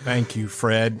room. Thank you,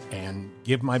 Fred, and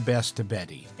give my best to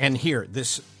Betty. And here,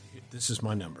 this is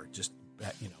my number. Just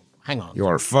hang on.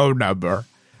 Your phone number.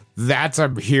 That's a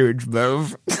huge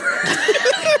move.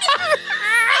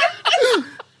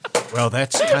 Well,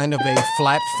 that's kind of a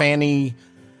flat fanny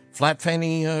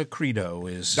credo.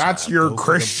 Is That's your go for the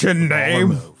Christian baller name?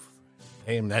 move.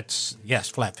 And that's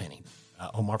flat fanny.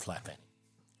 Omar Flat Fanny.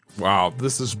 Wow,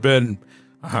 this has been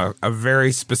a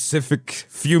very specific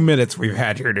few minutes we've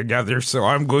had here together, so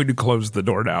I'm going to close the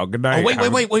door now. Good night. Oh,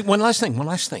 wait. One last thing.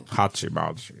 Hachi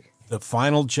Machi. The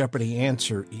final Jeopardy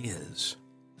answer is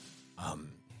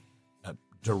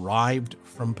derived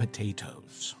from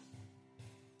potatoes.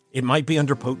 It might be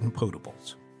under potent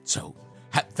potables. So,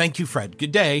 thank you, Fred.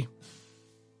 Good day.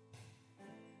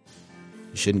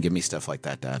 You shouldn't give me stuff like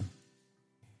that, Dad.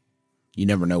 You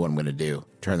never know what I'm going to do.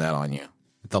 Turn that on you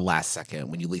at the last second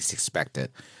when you least expect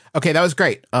it. Okay, that was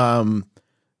great.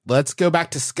 Let's go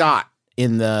back to Scott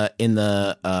in the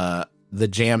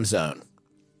jam zone.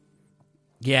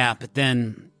 Yeah, but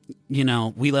then, we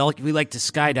like to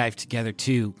skydive together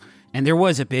too. And there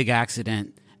was a big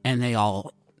accident, and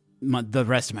the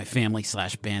rest of my family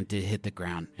 / band did hit the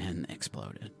ground and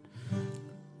exploded.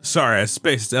 Sorry, I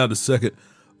spaced out a second.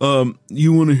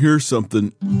 You want to hear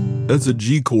something? That's a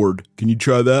G chord. Can you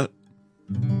try that?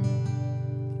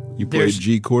 You play a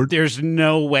G chord? There's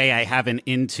no way I have an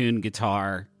in-tune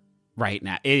guitar right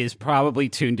now. It is probably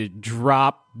tuned to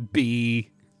drop B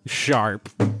sharp.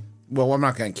 Well, I'm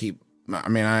not going to keep. I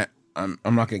mean, I'm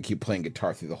not going to keep playing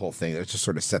guitar through the whole thing. Let's just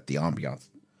sort of set the ambiance.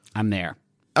 I'm there.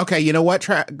 Okay, you know what,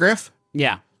 Griff?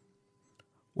 Yeah.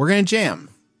 We're going to jam.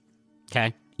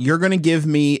 Okay. You're going to give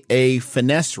me a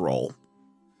finesse roll.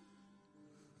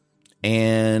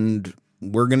 And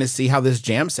we're going to see how this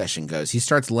jam session goes. He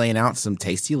starts laying out some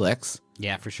tasty licks.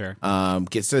 Yeah, for sure.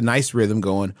 Gets a nice rhythm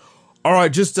going. All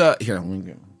right, just here. Let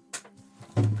me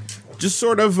go. Just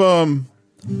sort of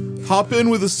hop in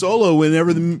with a solo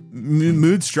whenever the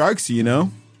mood strikes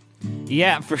you,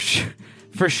 Yeah, for sure.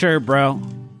 For sure, bro.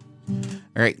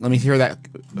 All right, let me hear that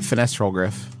finesse roll,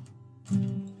 Griff.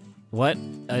 What?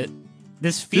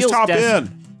 This feels Just hop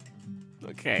in.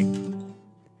 Okay.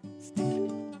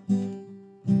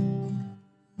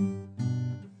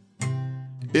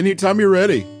 Anytime you're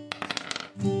ready.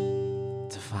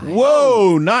 It's a 5.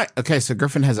 Whoa, not okay. So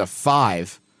Griffin has a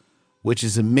 5, which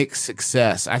is a mixed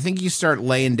success. I think you start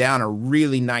laying down a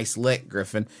really nice lick,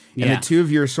 Griffin, and Yeah. the two of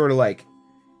you are sort of like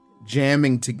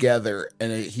jamming together,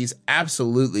 and he's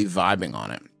absolutely vibing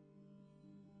on it.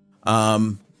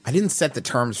 I didn't set the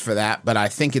terms for that, but I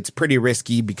think it's pretty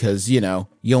risky because you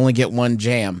only get one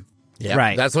jam. Yeah,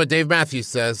 Right. That's what Dave Matthews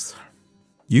says.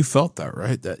 You felt that,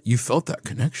 right? That you felt that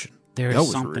connection. There's That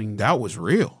was something. that was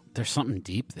real. There's something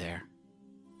deep there.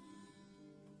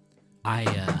 I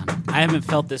haven't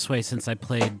felt this way since I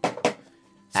played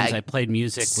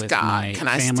music with Scott, my can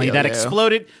I family steal that you?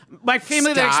 exploded. My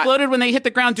family that Scott. exploded when they hit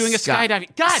the ground doing a Scott,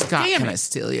 skydiving. God Scott, damn can I it!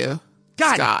 steal you?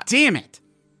 God Scott. damn it!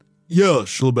 Yeah,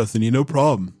 Schlebethany, no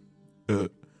problem.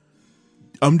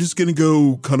 I'm just gonna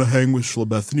go kind of hang with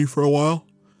Schlebethany for a while.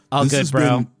 All This good, has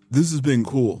bro. this has been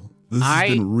cool. This has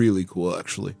been really cool,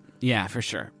 actually. Yeah, for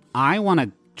sure. I want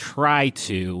to try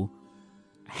to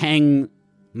hang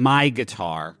my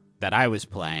guitar that I was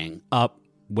playing up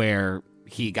where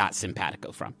he got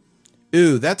simpatico from.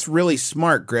 Ooh, that's really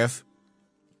smart, Griff.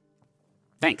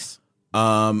 Thanks.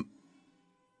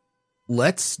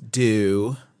 Let's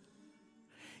do.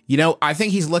 I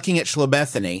think he's looking at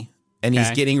Schlebethany, and he's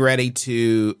Okay. getting ready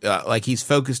to, he's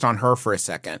focused on her for a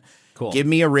second. Cool. Give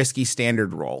me a risky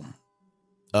standard roll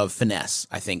of finesse.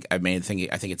 I think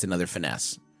it's another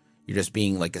finesse. You're just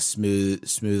being like a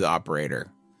smooth operator.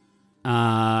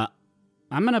 I'm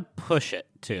gonna push it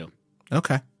too.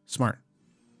 Okay, smart.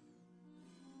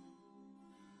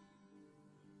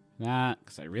 That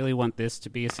because I really want this to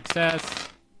be a success.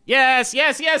 Yes.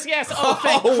 Oh,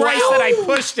 thank Christ that I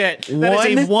pushed it. That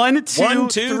is a 1, 2,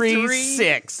 3,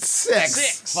 6.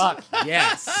 6. Fuck,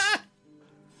 yes.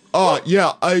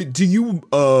 Yeah,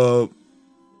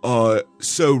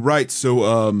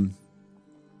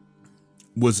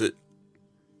 was it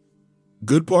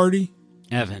Good Party?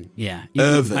 Evan, yeah.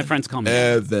 Evan. My friends call me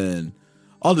Evan.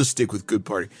 I'll just stick with Good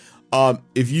Party.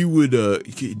 If you would, do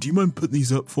you mind putting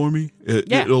these up for me?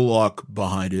 It'll lock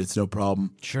behind it. It's no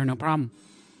problem. Sure, no problem.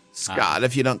 Scott,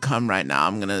 if you don't come right now,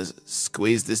 I'm gonna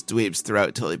squeeze this dweeb's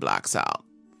throat till he blacks out.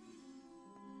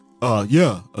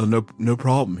 No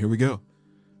problem. Here we go.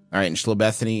 All right, and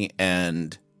Schlebethany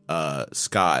and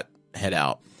Scott head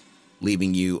out,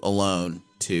 leaving you alone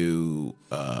to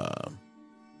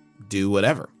do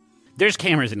whatever. There's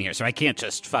cameras in here, so I can't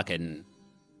just fucking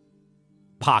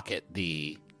pocket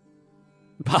the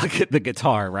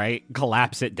guitar, right?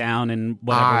 Collapse it down in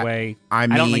whatever way. I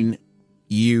mean,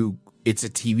 it's a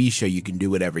TV show. You can do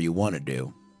whatever you want to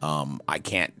do. I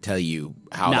can't tell you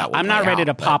how that will I'm not play ready out,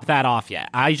 to pop that off yet.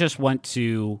 I just want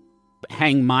to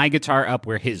hang my guitar up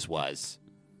where his was,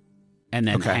 and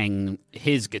then hang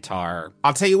his guitar.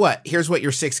 I'll tell you what. Here's what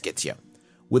your 6 gets you.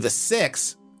 With a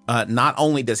 6, not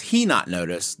only does he not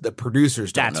notice, the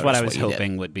producers don't. That's what I was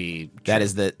hoping would be true. That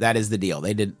is the deal.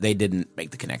 They didn't make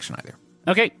the connection either.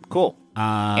 Okay, cool.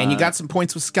 And you got some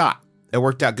points with Scott. It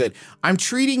worked out good. I'm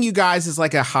treating you guys as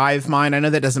like a hive mind. I know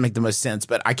that doesn't make the most sense,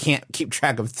 but I can't keep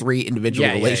track of 3 individual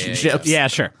relationships. Yeah,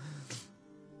 sure.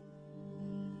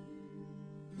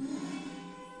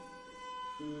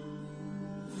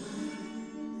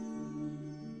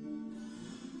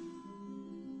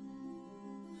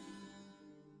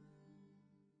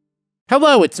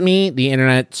 Hello, it's me, the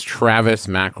internet's Travis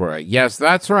McElroy. Yes,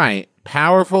 that's right.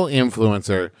 Powerful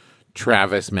influencer,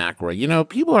 Travis McElroy. You know,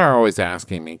 people are always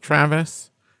asking me,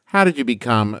 Travis, how did you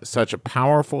become such a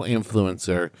powerful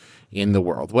influencer in the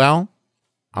world? Well,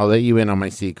 I'll let you in on my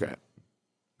secret.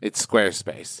 It's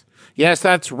Squarespace. Yes,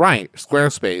 that's right.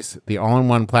 Squarespace, the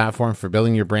all-in-one platform for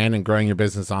building your brand and growing your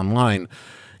business online.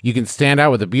 You can stand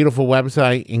out with a beautiful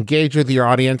website, engage with your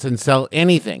audience, and sell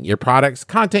anything, your products,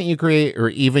 content you create, or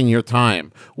even your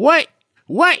time. What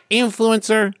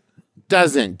influencer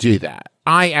doesn't do that?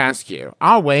 I ask you.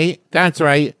 I'll wait. That's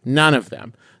right. None of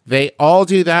them. They all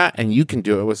do that, and you can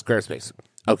do it with Squarespace.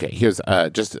 Okay, here's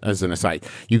just as an aside.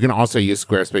 You can also use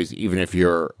Squarespace even if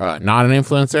you're not an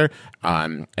influencer,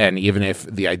 and even if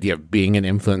the idea of being an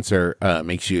influencer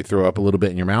makes you throw up a little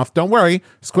bit in your mouth. Don't worry,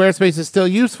 Squarespace is still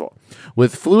useful.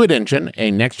 With Fluid Engine,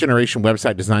 a next-generation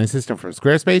website design system from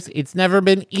Squarespace, it's never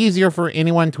been easier for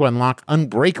anyone to unlock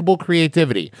unbreakable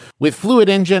creativity. With Fluid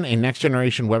Engine, a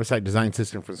next-generation website design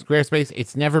system from Squarespace,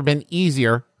 it's never been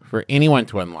easier for anyone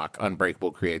to unlock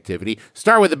unbreakable creativity.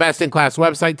 Start with the best-in-class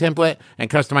website template and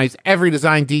customize every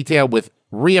design detail with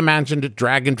reimagined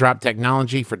drag-and-drop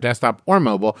technology for desktop or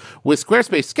mobile. With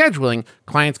Squarespace scheduling,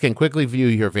 clients can quickly view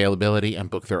your availability and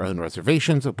book their own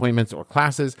reservations, appointments, or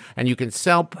classes, and you can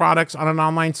sell products on an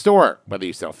online store. Whether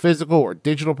you sell physical or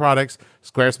digital products,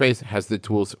 Squarespace has the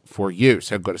tools for you.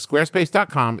 So go to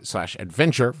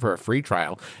squarespace.com/adventure for a free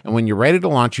trial, and when you're ready to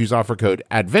launch, use offer code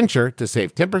ADVENTURE to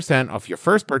save 10% off your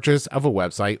first purchase of a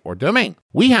website or domain.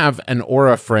 We have an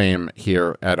Aura frame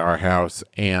here at our house,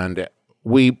 and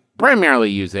we primarily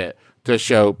use it to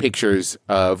show pictures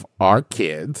of our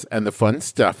kids and the fun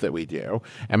stuff that we do.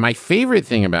 And my favorite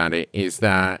thing about it is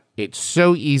that it's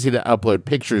so easy to upload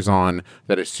pictures on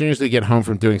that as soon as we get home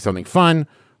from doing something fun,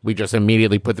 we just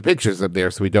immediately put the pictures up there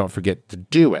so we don't forget to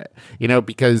do it. You know,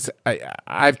 because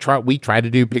we tried to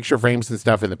do picture frames and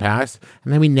stuff in the past,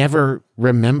 and then we never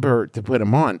remember to put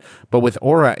them on. But with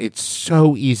Aura, it's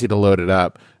so easy to load it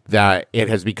up that it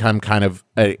has become kind of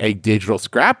a digital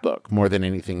scrapbook more than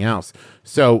anything else.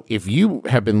 So if you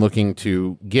have been looking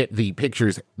to get the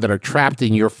pictures that are trapped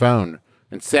in your phone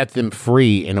and set them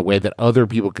free in a way that other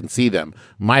people can see them,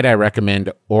 might I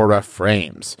recommend Aura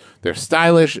Frames. They're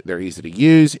stylish, they're easy to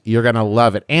use, you're going to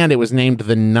love it. And it was named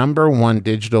the #1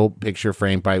 digital picture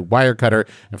frame by Wirecutter,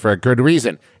 and for a good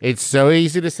reason. It's so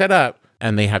easy to set up,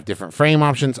 and they have different frame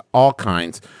options, all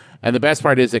kinds. And the best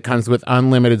part is it comes with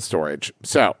unlimited storage.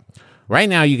 So right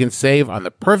now you can save on the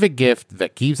perfect gift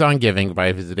that keeps on giving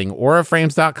by visiting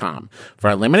auraframes.com. For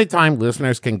a limited time,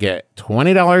 listeners can get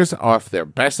 $20 off their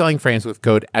best-selling frames with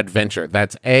code ADVENTURE.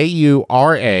 That's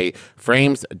AURA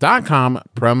frames.com,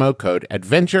 promo code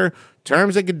ADVENTURE.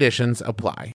 Terms and conditions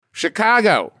apply.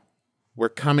 Chicago, we're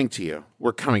coming to you.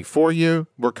 We're coming for you.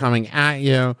 We're coming at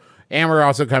you. And we're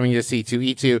also coming to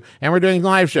C2E2, and we're doing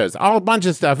live shows, all a bunch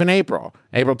of stuff in April.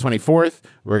 April 24th,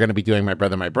 we're going to be doing My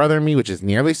Brother and Me, which is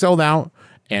nearly sold out,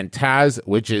 and Taz,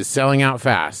 which is selling out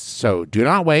fast. So do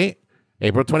not wait.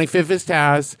 April 25th is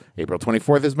Taz. April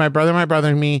 24th is My Brother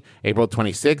and Me. April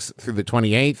 26th through the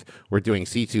 28th, we're doing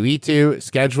C2E2,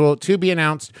 schedule to be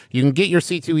announced. You can get your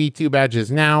C2E2 badges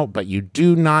now, but you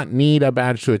do not need a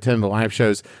badge to attend the live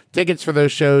shows. Tickets for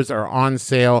those shows are on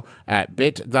sale at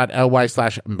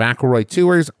bit.ly/McElroy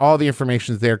Tours. All the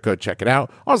information is there. Go check it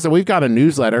out. Also, we've got a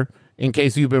newsletter. In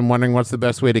case you've been wondering what's the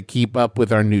best way to keep up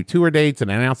with our new tour dates and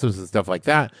announcements and stuff like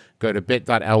that, go to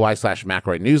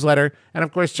bit.ly/McElroy newsletter. And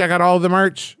of course, check out all of the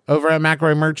merch over at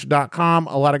McElroymerch.com.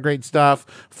 A lot of great stuff.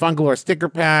 Fun Galore sticker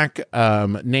pack,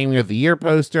 Naming of the Year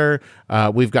poster.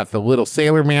 We've got the little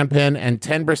Sailor Man pin, and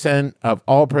 10% of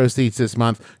all proceeds this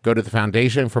month go to the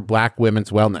Foundation for Black Women's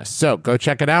Wellness. So go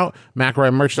check it out,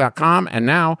 McElroymerch.com. And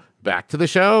now back to the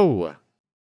show.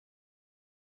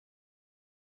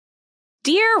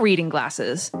 Dear Reading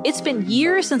Glasses, it's been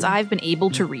years since I've been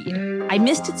able to read. I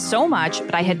missed it so much,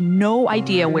 but I had no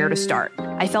idea where to start.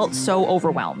 I felt so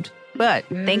overwhelmed. But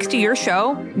thanks to your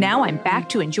show, now I'm back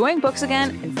to enjoying books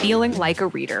again and feeling like a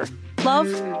reader. Love,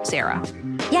 Sarah.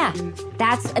 Yeah,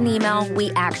 that's an email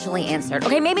we actually answered.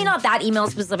 Okay, maybe not that email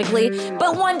specifically,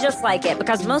 but one just like it,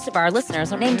 because most of our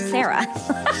listeners are named Sarah.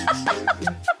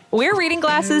 We're Reading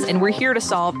Glasses, and we're here to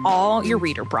solve all your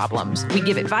reader problems. We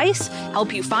give advice,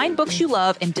 help you find books you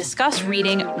love, and discuss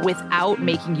reading without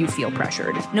making you feel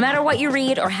pressured. No matter what you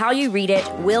read or how you read it,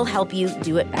 we'll help you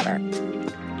do it better.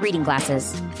 Reading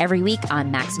Glasses, every week on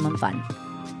Maximum Fun.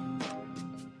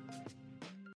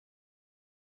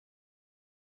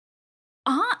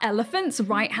 Are elephants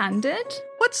right-handed?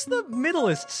 What's the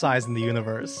middlest size in the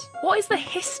universe? What is the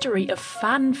history of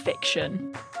fan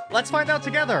fiction? Let's find out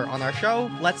together on our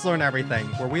show, Let's Learn Everything,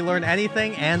 where we learn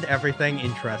anything and everything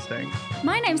interesting.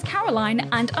 My name's Caroline,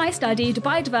 and I studied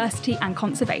biodiversity and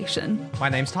conservation. My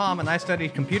name's Tom, and I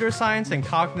studied computer science and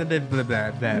cognitive blah,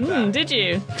 blah, blah, blah. Did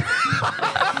you?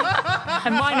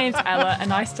 And my name's Ella,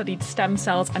 and I studied stem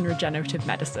cells and regenerative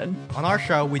medicine. On our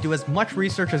show, we do as much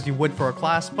research as you would for a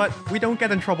class, but we don't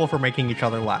get in trouble for making each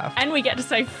other laugh. And we get to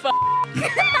say f***.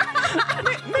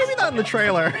 Maybe not in the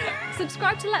trailer.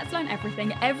 Subscribe to Let's Learn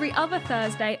Everything every other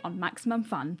Thursday on Maximum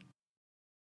Fun.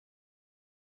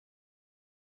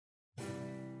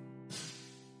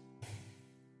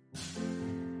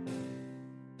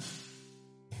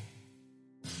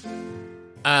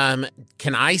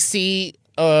 Can I see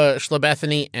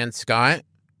Schlebethany and Scott?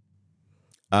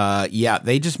 Yeah,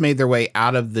 they just made their way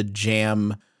out of the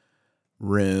jam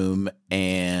room,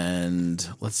 and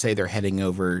let's say they're heading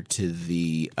over to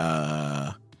the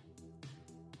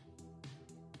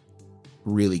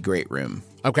really great room.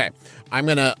 Okay, I'm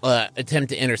gonna attempt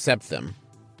to intercept them.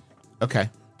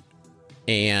 Okay.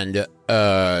 And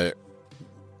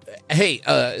hey,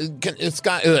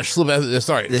 Scott,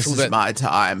 sorry, This is my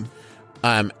time.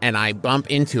 And I bump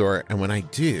into her, and when I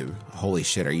do, holy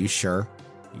shit, are you sure?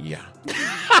 Yeah.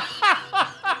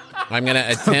 I'm gonna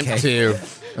attempt to.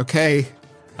 Okay.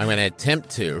 I'm gonna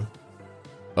attempt to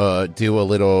do a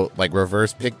little like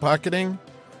reverse pickpocketing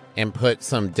and put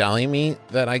some deli meat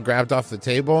that I grabbed off the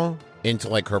table into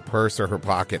like her purse or her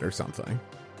pocket or something.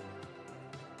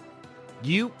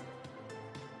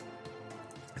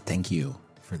 Thank you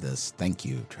for this. Thank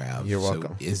you, Trav. You're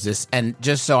welcome. So is this, and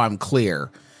just so I'm clear,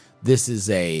 this is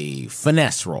a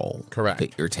finesse roll, correct,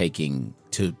 that you're taking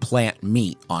to plant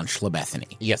meat on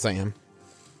Schlebethany? Yes, I am.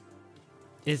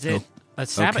 Is it a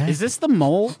Sabbath? Okay. Is this the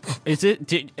mole?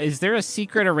 Is there a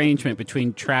secret arrangement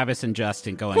between Travis and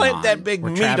Justin going on? Plant that big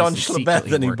meat on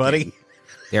Schlebethany, buddy.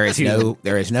 There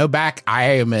is no back. I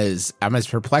am as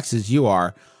perplexed as you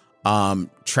are.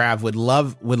 Trav would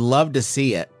love to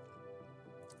see it.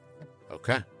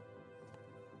 Okay.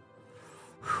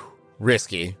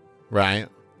 Risky, right?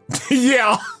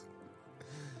 Yeah.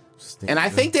 And I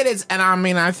think that it's, and I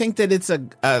mean, I think that it's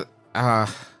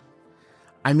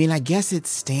I mean, I guess it's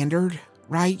standard,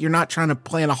 right? You're not trying to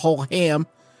plant a whole ham,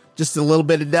 just a little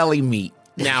bit of deli meat.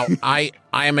 Now, I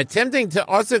am attempting to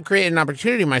also create an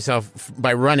opportunity myself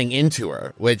by running into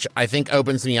her, which I think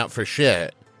opens me up for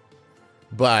shit.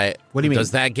 But what do you mean? Does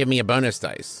that give me a bonus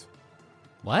dice?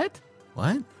 What?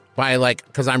 By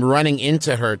because I'm running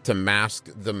into her to mask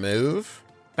the move.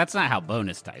 That's not how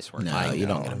bonus dice work. No, you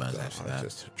don't get a bonus dice for that.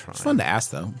 It's fun to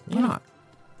ask, though. Why not?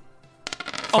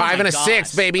 5 and a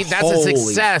 6, baby. That's a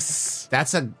success.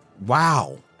 That's a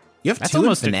wow. You have That's 2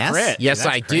 almost in finesse? a crit. Yes,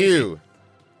 That's I crazy. do.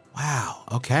 Wow.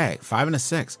 Okay. 5 and a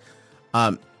 6.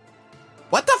 What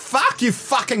the fuck, you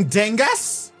fucking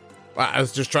dingus? I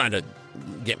was just trying to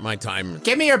get my time.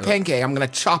 Give me your pinky. I'm gonna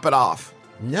chop it off.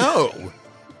 No,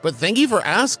 but thank you for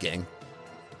asking.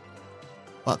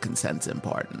 Well, consent's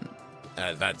important.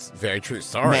 That's very true.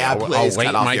 Sorry. May I please I'll wait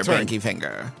cut off my your turn. pinky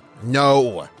finger?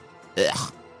 No.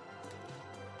 Ugh.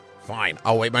 Fine,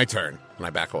 I'll wait my turn. And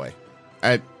I back away.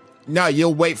 No,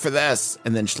 you'll wait for this.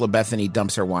 And then Schlebethany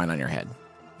dumps her wine on your head.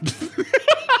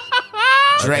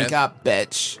 Drink Okay. up,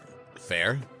 bitch.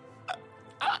 Fair.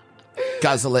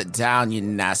 Guzzle it down, you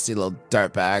nasty little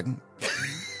dirtbag.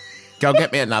 Go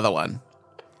get me another one.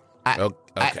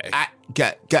 Okay.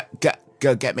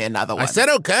 Go get me another one. I said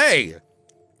okay.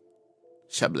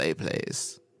 Chablis,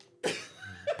 please.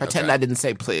 Pretend I didn't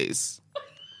say please.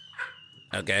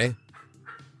 Okay.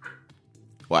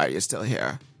 Why are you still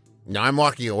here? No, I'm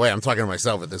walking away. I'm talking to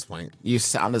myself at this point. You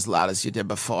sound as loud as you did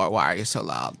before. Why are you so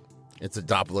loud? It's a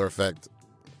Doppler effect.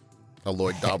 A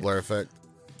Lloyd Doppler effect.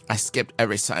 I skipped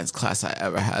every science class I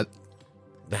ever had.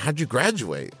 How'd you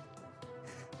graduate?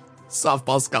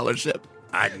 Softball scholarship.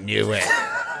 I knew it.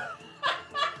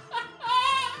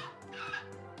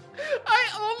 I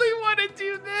only want to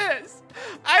do this.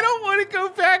 I don't want to go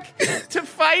back to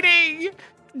fighting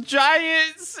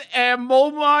giants and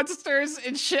mole monsters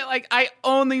and shit. Like, I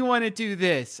only want to do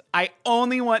this. I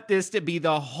only want this to be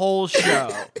the whole show.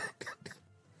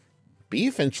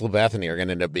 Beef and Schlebethany are going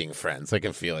to end up being friends. I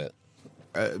can feel it.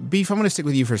 Beef, I'm going to stick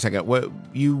with you for a second. What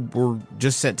you were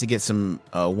just sent to get some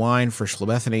wine for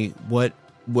Schlebethany. What?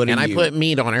 And I put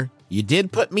meat on her. You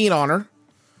did put meat on her.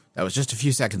 That was just a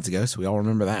few seconds ago, so we all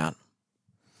remember that.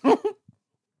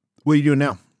 What are you doing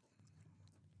now?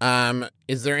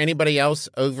 Is there anybody else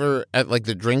over at like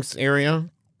the drinks area?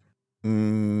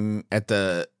 At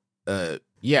the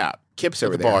yeah, Kip's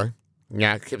over the there. bar.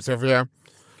 Yeah, Kip's over there.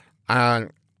 I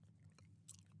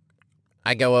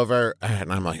go over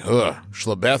and I'm like, ugh,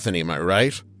 Schlebethany, am I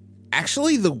right?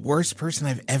 Actually, the worst person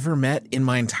I've ever met in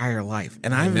my entire life,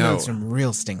 and I've know. known some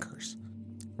real stinkers.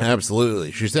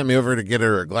 Absolutely. She sent me over to get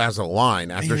her a glass of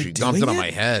wine after You're she dumped it doing on it?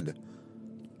 my head.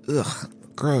 Ugh,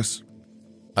 gross.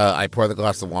 I pour the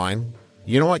glass of wine.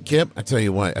 You know what, Kip? I tell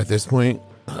you what, at this point,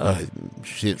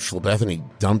 Schlebethany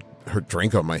dumped her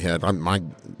drink on my head. My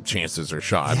chances are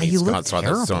shot. Yeah, you look Scott saw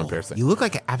that's so terrible. embarrassing. You look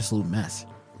like an absolute mess.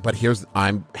 But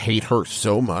I hate her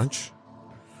so much.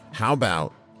 How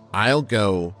about I'll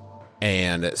go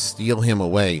and steal him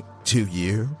away to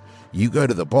you? You go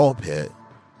to the ball pit,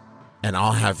 and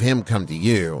I'll have him come to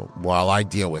you while I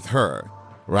deal with her,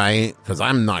 right? Because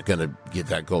I'm not going to get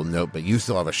that golden note, but you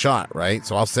still have a shot, right?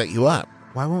 So I'll set you up.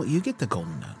 Why won't you get the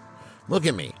golden note? Look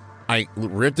at me. I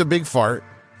ripped a big fart.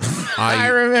 I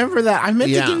remember that. I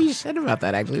meant Yeah. to give you shit about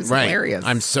that, actually. It's Right. hilarious.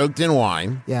 I'm soaked in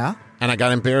wine, yeah. and I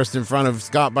got embarrassed in front of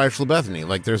Scott by Schlebethany.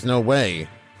 Like, there's no way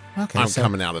Okay. I'm so,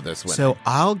 coming out of this winning. So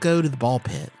I'll go to the ball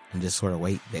pit and just sort of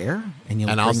wait there, and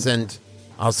I'll send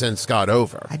Scott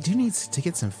over. I do need to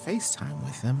get some FaceTime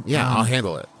with him. Yeah, I'll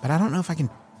handle it. But I don't know if I can.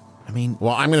 I mean,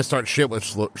 Well, I'm going to start shit with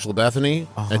Schlebethany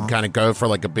and kind of go for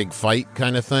like a big fight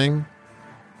kind of thing.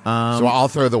 So I'll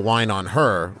throw the wine on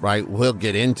her, right? We'll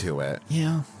get into it.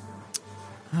 yeah.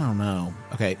 I don't know.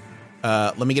 Okay.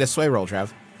 Let me get a sway roll,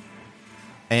 Trav.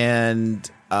 And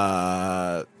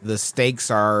the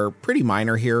stakes are pretty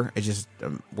minor here. It's just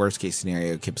worst case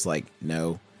scenario. Kip's like,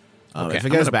 no. Okay, If it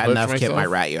I'm goes gonna bad push enough, Kip myself. might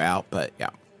rat you out. But yeah.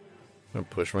 I'm going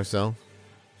to push myself.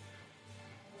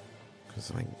 Because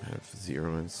I have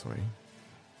 0 in swing.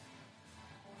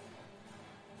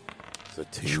 It's a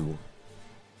 2.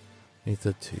 It's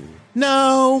a 2.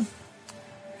 No,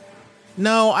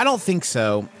 I don't think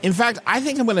so. In fact, I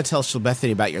think I'm going to tell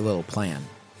Schlebethany about your little plan.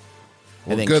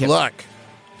 Well, then good Kip- luck.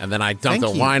 And then I dump Thank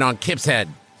the you. wine on Kip's head.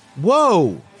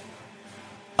 Whoa.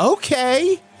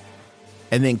 Okay.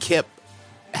 And then Kip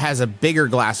has a bigger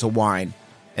glass of wine,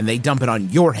 and they dump it on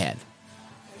your head.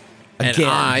 And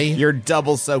Again, you're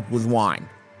double soaked with wine.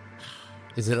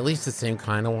 Is it at least the same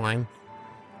kind of wine?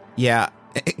 Yeah.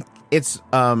 It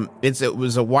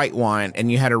was a white wine,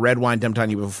 and you had a red wine dumped on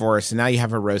you before, so now you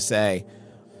have a rosé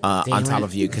on top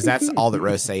of you, because that's all that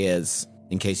rosé is.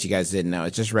 In case you guys didn't know,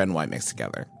 it's just red and white mixed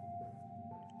together.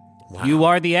 Wow. You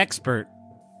are the expert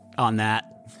on that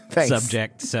Thanks.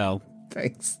 subject, so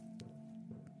Thanks.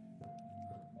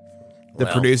 The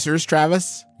Well. producers,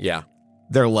 Travis, Yeah.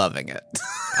 they're loving it.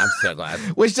 I'm so glad.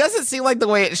 Which doesn't seem like the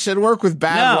way it should work with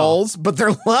bad No. rolls, but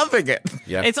they're loving it.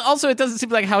 Yeah. it doesn't seem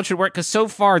like how it should work, because so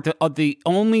far the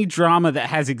only drama that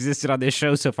has existed on this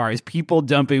show so far is people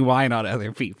dumping wine on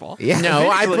other people. Yeah. No,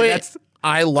 Eventually,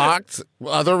 I locked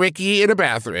other Ricky in a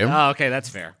bathroom. Oh, okay, that's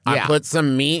fair. I yeah. put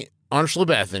some meat on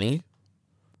Schlebethany,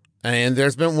 and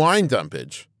there's been wine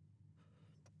dumpage.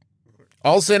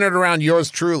 All centered around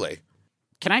yours truly.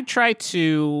 Can I try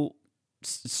to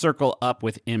circle up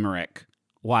with Emmerich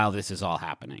while this is all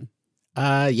happening?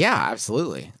 Yeah,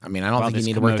 absolutely. I mean, I don't While think you this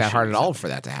need to work that commotion hard at is all happening. for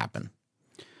that to happen.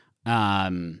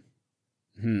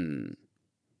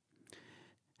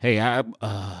 Hey,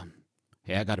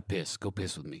 I gotta piss. Go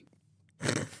piss with me.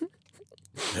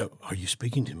 No, are you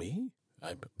speaking to me?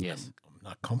 Yes. I'm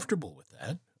not comfortable with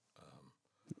that.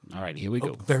 All right, here we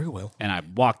go. Very well. And I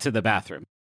walk to the bathroom.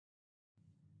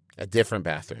 A different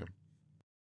bathroom.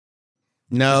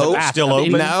 No, Still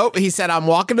open? No, he said I'm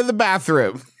walking to the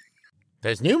bathroom.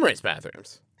 There's numerous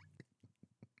bathrooms.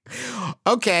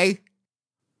 Okay.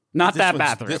 Not This that one's-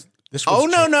 bathroom. This Oh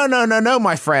one's no,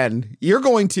 my friend. You're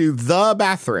going to the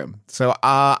bathroom. So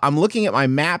I'm looking at my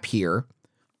map here.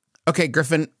 Okay,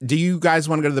 Griffin, do you guys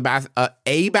want to go to the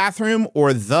a bathroom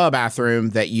or the bathroom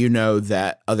that you know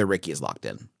that other Ricky is locked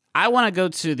in? I want to go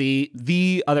to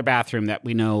the other bathroom that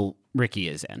we know Ricky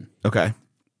is in. Okay.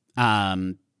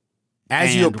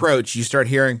 As you And- approach, you start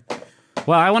hearing.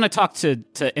 Well, I want to talk to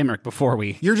Emmerich before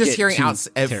we. You're just get hearing too out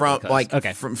terribly from close. like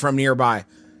Okay. from nearby.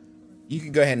 You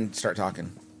can go ahead and start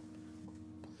talking.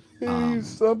 Hey,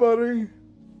 somebody.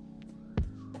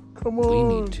 Come We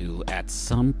on. need to, at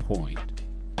some point,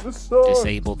 This sucks.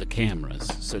 disable the cameras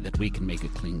so that we can make a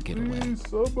clean getaway. Please,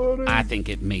 somebody. I think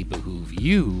it may behoove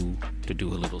you to do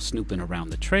a little snooping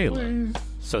around the trailer Please.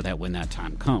 so that when that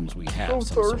time comes, we have So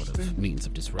some sort thirsty. of means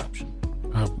of disruption.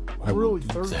 I I'm will really do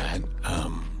thirsty. that.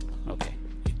 Okay.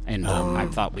 And I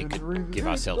thought we could really give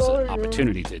ourselves an dying.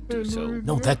 opportunity to do so.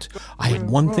 No, I had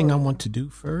one thing I want to do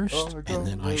first, and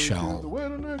then I shall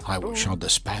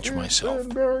dispatch myself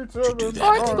to do that. Oh,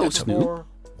 I I can think go that's a snoop.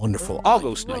 wonderful I'll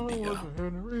go snoop. idea.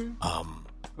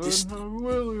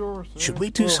 Should we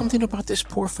do something about this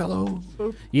poor fellow?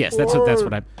 Yes, that's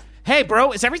what I. Hey,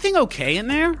 bro, is everything okay in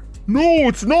there? No,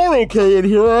 it's not okay in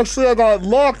here. Actually, I got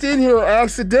locked in here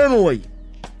accidentally.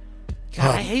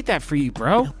 God, I hate that for you,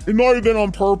 bro. It might have been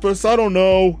on purpose. I don't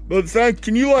know. But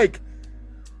can you if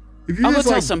you I'll go just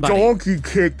tell somebody. donkey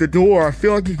kick the door, I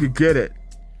feel like you could get it.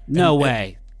 No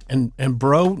way. And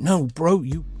bro,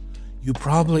 you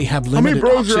probably have How many limited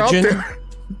bros are out oxygen. there?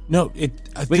 No, We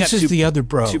this got is two- the other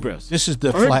bro. two bros. This is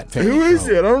the flat face. Who is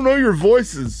bro. it? I don't know your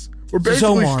voices. We're This is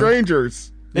basically Omar.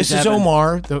 strangers. This is Evan.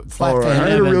 Omar, the flat All right, I fan.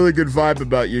 had a Evan. really good vibe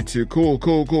about you two. Cool.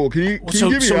 Can you So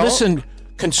give me out? listen,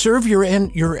 conserve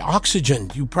your oxygen.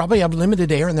 You probably have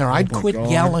limited air in there. I'd quit God.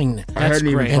 yelling I hadn't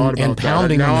even great. thought about and that.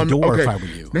 pounding Now on the I'm- door okay. if I were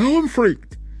you. Now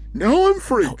I'm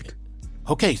freaked.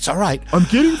 Okay, it's all right. I'm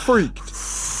getting freaked.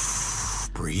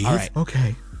 Breathe. All right.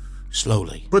 Okay.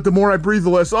 Slowly. But the more I breathe, the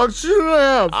less oxygen I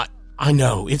have. I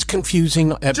know it's confusing.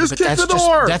 Just but kick that's the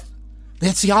door.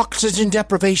 That's the oxygen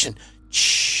deprivation.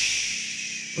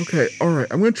 Shh. Okay, all right.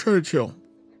 I'm going to try to chill.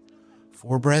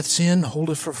 4 breaths in, hold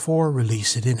it for 4,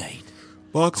 release it in 8.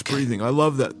 Box breathing. I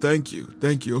love that. Thank you.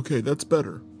 Okay, that's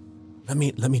better. Let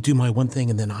me do my one thing,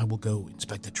 and then I will go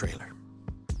inspect the trailer.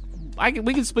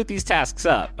 We can split these tasks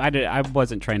up. I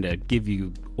wasn't trying to give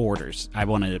you orders.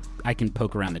 I can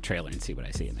poke around the trailer and see what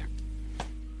I see in there.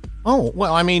 Oh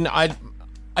well, I mean, I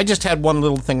just had one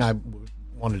little thing I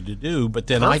wanted to do, but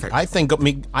then I think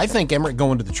Emmerich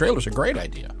going to the trailer is a great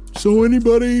idea. So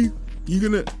anybody,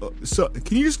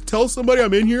 can you just tell somebody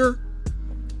I'm in here?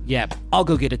 Yeah, I'll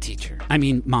go get a teacher. I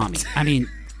mean, mommy. I mean,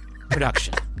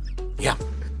 production. Yeah,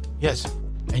 yes,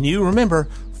 and you remember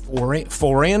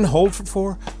 4 in, hold for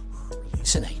 4,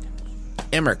 release in 8.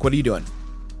 Emmerich, what are you doing?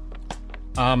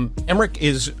 Emmerich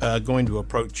is going to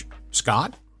approach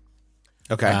Scott.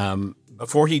 Okay.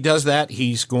 Before he does that,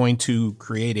 he's going to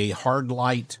create a hard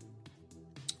light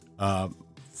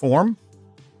form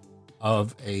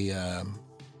of a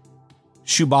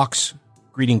shoebox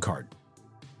greeting card.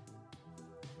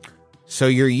 So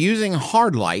you're using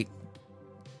hard light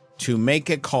to make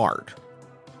a card.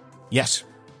 Yes.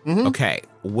 Okay.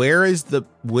 Where is the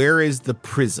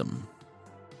prism?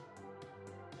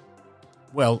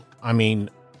 Well, I mean,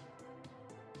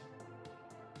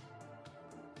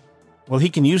 he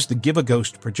can use the Give a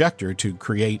Ghost projector to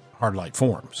create hard light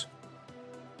forms.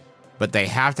 But they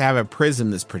have to have a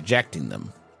prism that's projecting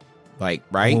them. Like,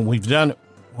 right? When we've done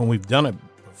it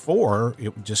before,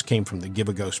 it just came from the Give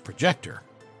a Ghost projector.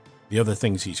 The other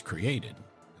things he's created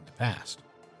in the past.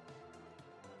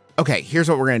 Okay, here's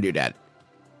what we're gonna do, Dad.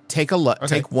 Take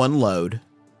one load,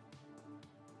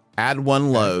 add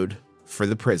one load for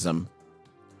the prism,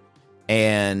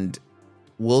 and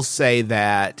we'll say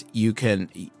that you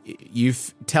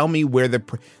tell me where the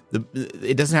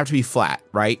it doesn't have to be flat,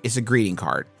 right? It's a greeting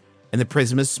card, and the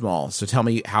prism is small. So tell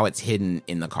me how it's hidden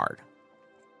in the card.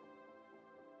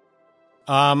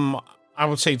 I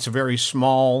would say it's a very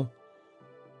small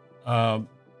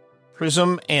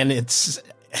prism, and it's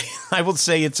I will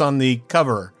say it's on the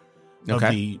cover of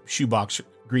the shoebox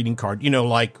greeting card. You know,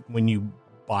 like when you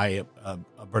buy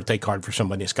a birthday card for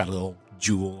somebody, it's got a little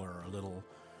jewel or a little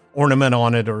ornament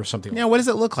on it or something. Yeah, what does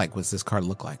it look like? What's this card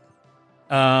look like?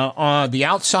 On the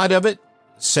outside of it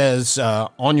says,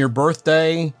 on your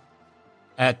birthday,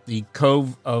 at the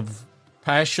Cove of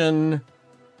Passion.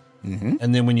 Mm-hmm.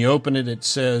 And then when you open it, it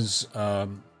says,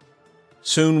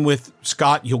 soon with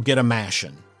Scott, you'll get a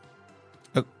mashin'.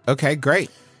 Okay, great.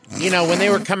 You know, when they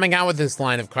were coming out with this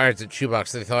line of cards at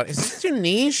Shoebox, they thought, is this too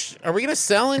niche? Are we going to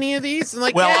sell any of these? And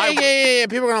like, Well, yeah.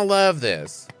 People are going to love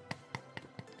this.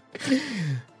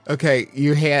 Okay,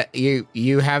 you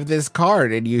have this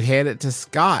card and you hand it to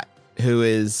Scott, who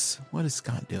is what is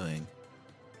Scott doing?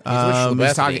 He's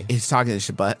with He's talking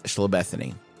to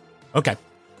Shlebethany. Okay.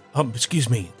 Excuse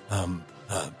me,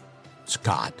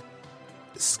 Scott.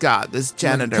 Scott, this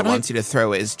janitor wants you to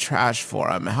throw his trash for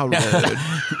him. How rude.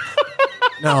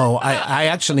 No, I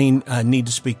actually need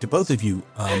to speak to both of you.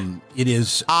 It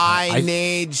is... I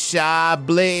need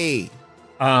Chablis.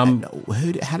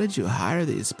 How did you hire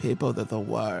these people? They're the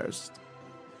worst.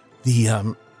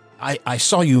 I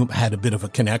saw you had a bit of a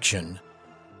connection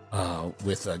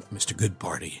with Mr.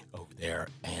 Goodparty over there,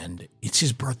 and it's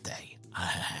his birthday.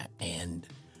 And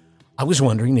I was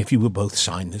wondering if you would both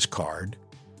sign this card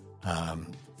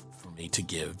for me to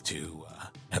give to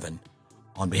Evan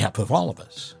on behalf of all of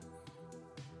us.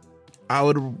 I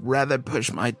would rather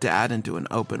push my dad into an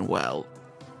open well.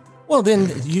 Well, then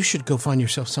you should go find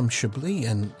yourself some Chablis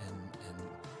and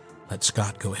let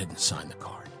Scott go ahead and sign the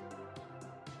card.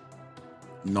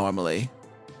 Normally,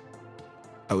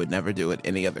 I would never do what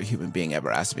any other human being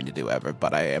ever asked me to do ever,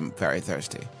 but I am very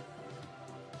thirsty.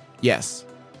 Yes,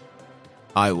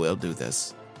 I will do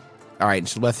this. All right,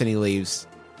 Shlebethany leaves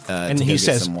and to he go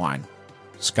says, get some wine.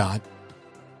 Scott,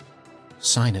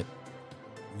 sign it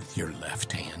with your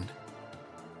left hand.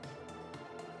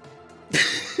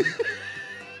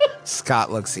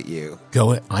 Scott looks at you.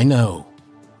 Go it. I know.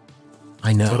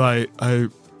 But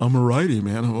I'm a righty,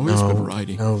 man. I've always been a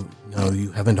righty. No,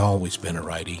 you haven't always been a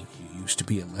righty. You used to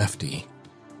be a lefty.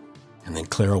 And then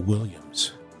Clara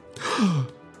Williams.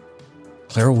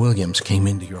 Clara Williams came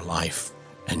into your life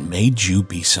and made you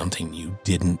be something you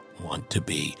didn't want to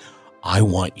be. I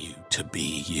want you to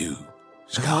be you,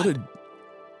 Scott.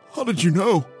 How did you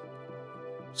know?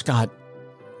 Scott,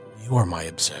 you are my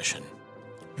obsession.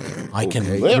 I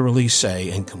can literally say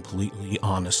and completely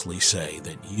honestly say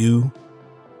that you,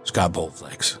 Scott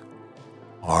Boltflex,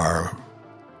 are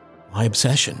my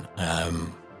obsession. I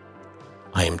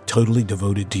am totally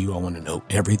devoted to you. I want to know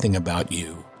everything about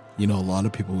you. You know, a lot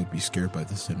of people would be scared by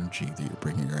this energy that you're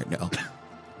bringing right now.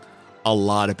 A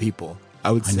lot of people. I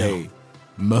would say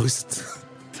most,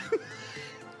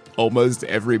 almost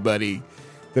everybody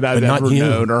that I've ever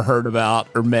known or heard about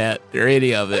or met or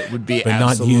any of it would be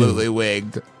absolutely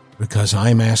wigged. Because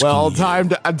I'm asking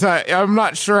you. I'm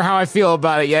not sure how I feel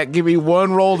about it yet. Give me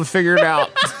one roll to figure it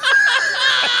out.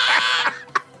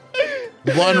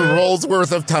 One roll's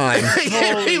worth of time.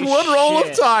 Give me one roll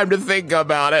of time to think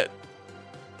about it.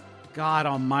 God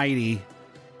almighty.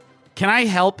 Can I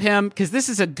help him? Because this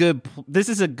is a good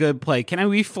play. Can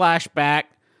we flash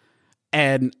back?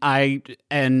 And I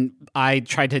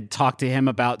tried to talk to him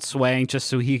about swaying just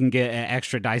so he can get an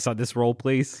extra dice on this roll,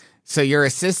 please. So your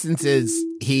assistance is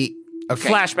he. Okay.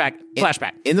 Flashback.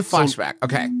 In the flashback.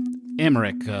 Okay.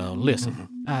 Emmerich, listen.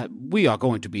 We are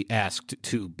going to be asked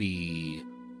to be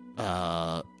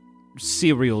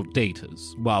serial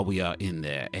daters while we are in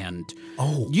there, and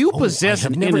you possess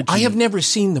an energy. I have never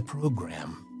seen the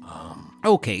program.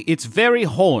 Okay, it's very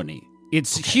horny.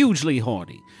 It's hugely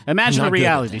horny. Imagine a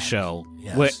reality show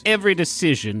where every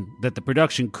decision that the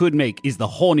production could make is the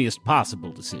horniest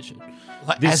possible decision.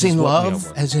 As in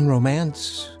love? As in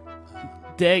romance?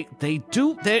 They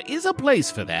do. There is a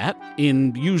place for that.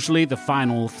 In usually the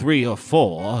final 3 or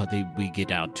 4, we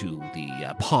get out to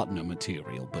the partner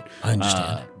material. But I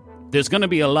understand. There's going to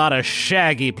be a lot of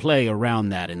shaggy play around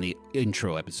that in the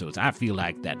intro episodes. I feel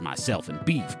like that myself and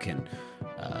Beef can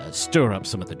stir up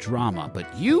some of the drama, but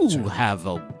you have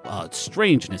a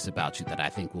strangeness about you that I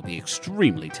think will be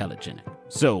extremely telegenic.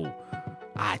 So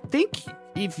I think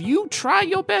if you try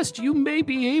your best, you may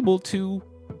be able to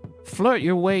flirt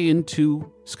your way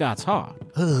into Scott's heart.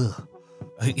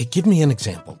 Give me an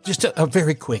example. Just a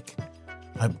very quick.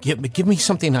 Give me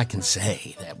something I can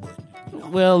say that would...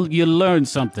 Well, you learn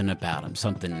something about him,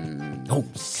 something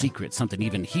secret, something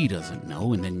even he doesn't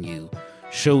know, and then you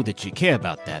show that you care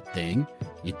about that thing.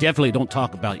 You definitely don't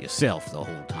talk about yourself the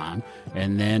whole time.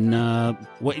 And then,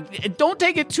 don't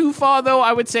take it too far, though.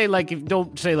 I would say,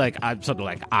 don't say, I'm something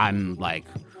like, I'm,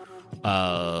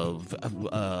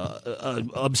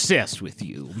 obsessed with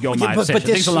you. You're my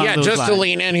obsession. Just to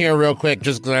lean in here real quick,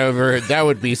 just over that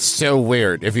would be so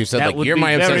weird if you said you're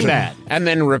my obsession, bad. And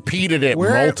then repeated it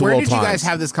multiple times. Where did you guys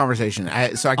have this conversation?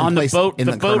 So I can place in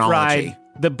the chronology.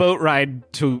 The boat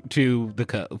ride to the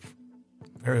cove.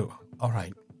 Very well. All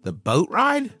right. The boat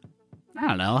ride? I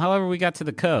don't know. However, we got to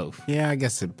the cove. Yeah, I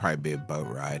guess it'd probably be a boat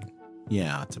ride.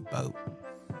 Yeah, it's a boat.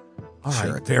 All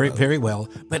Sure, right, it's a very, boat. very well.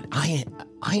 But I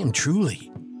am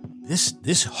truly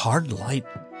this hard light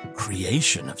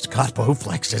creation of Scott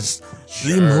Bowflex is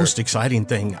the most exciting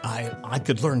thing. I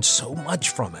could learn so much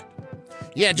from it.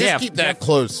 Yeah, just Yeah, keep that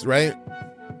close, right?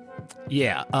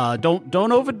 Yeah. Don't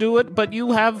overdo it. But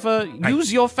you have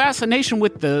use your fascination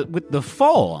with the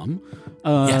form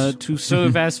Yes. to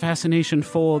serve as fascination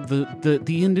for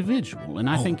the individual, and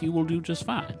I think you will do just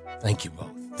fine. Thank you both.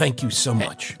 Thank you so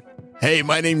much. Hey,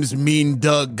 my name's Mean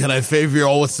Doug. Can I favor you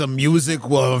all with some music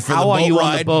for the How are boat you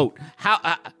ride? on the boat?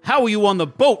 How are you on the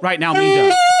boat right now, Mean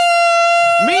Doug?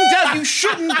 Mean Doug, you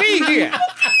shouldn't be here.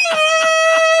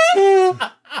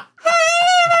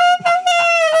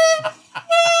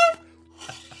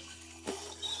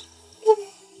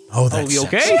 Oh, that's you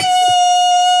okay?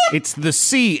 It's the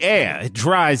sea air. It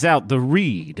dries out the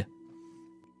reed.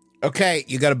 Okay,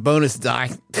 you got a bonus die.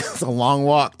 It's a long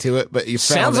walk to it, but you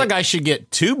found Sounds it. like I should get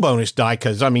 2 bonus die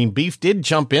because, I mean, Beef did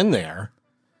jump in there.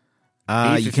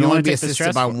 Beef, You if can you only wanna be take the assisted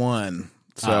stress by for- 1.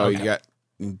 So okay.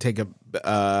 you can take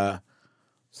a...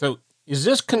 So is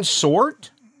this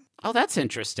consort? Oh, that's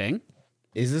interesting.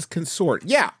 is this consort?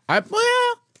 Yeah.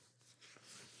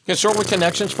 Consort with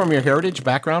connections from your heritage,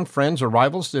 background, friends, or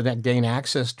rivals to gain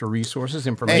access to resources,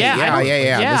 information. Hey, yeah, I don't-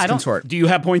 yeah. This I don't- consort. Do you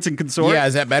have points in consort? Yeah,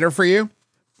 is that better for you?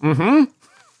 Oh,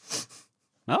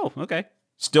 okay.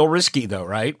 Still risky, though,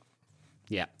 right?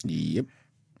 Yeah. Yep.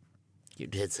 You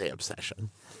did say obsession.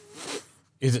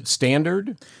 Is it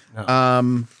standard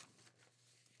Um,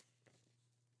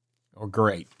 or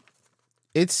great?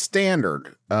 it's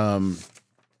standard,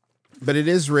 but it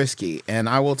is risky, and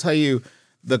I will tell you,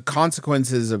 the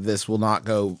consequences of this will not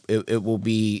go. It will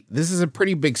be. This is a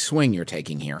pretty big swing you're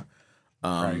taking here,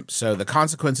 so the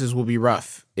consequences will be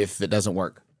rough if it doesn't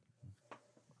work.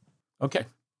 Okay.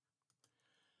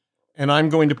 And I'm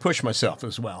going to push myself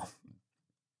as well.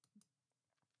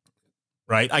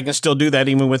 Right? I can still do that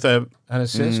even with an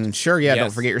assist? Sure, yeah. Don't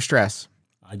Yes. forget your stress.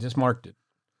 I just marked it.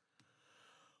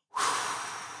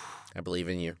 I believe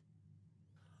in you.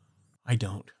 I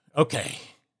don't. Okay.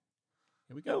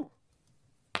 Here we go.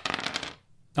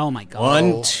 Oh my God.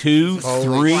 1, 2,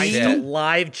 Holy 3. shit.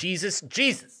 Alive,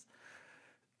 Jesus.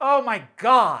 Oh my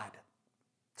God.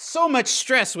 So much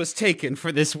stress was taken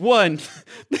for this one,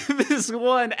 this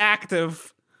one act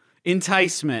of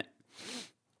enticement.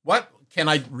 What? Can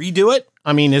I redo it?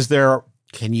 I mean, is there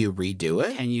Can you redo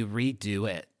it? Can you redo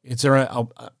it?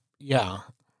 yeah.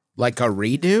 Like a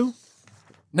redo?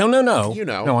 No. You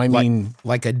know, No, I mean,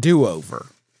 Like a do-over.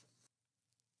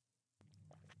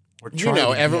 we're You trying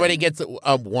know, to everybody gets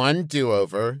a 1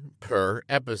 do-over per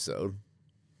episode.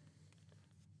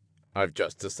 I've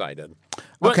just decided.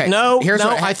 But Okay, No, here's no,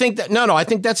 what- I think that I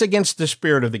think that's against the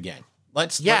spirit of the game.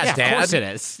 Let's Yeah, Yeah, Dad. of course it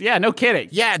is. Yeah, no kidding.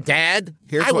 Yeah, Dad.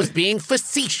 Here's I what- was being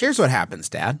facetious. Here's what happens,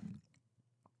 Dad.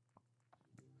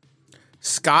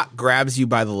 Scott grabs you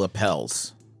by the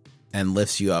lapels and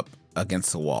lifts you up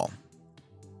against the wall.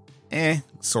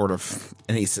 Sort of.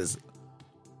 And he says,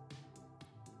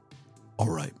 All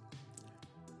right.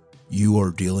 You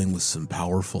are dealing with some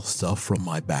powerful stuff from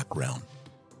my background.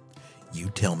 You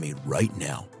tell me right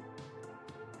now,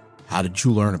 how did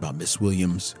you learn about Miss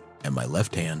Williams and my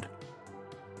left hand?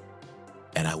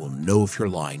 And I will know if you're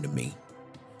lying to me.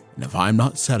 And if I'm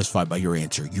not satisfied by your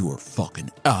answer, you are fucking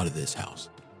out of this house.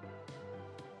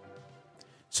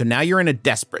 so now you're in a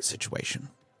desperate situation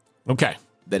Okay.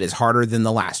 that is harder than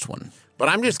the last one. But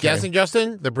I'm just guessing,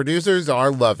 Justin, the producers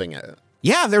are loving it.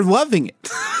 Yeah, they're loving it.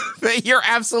 You're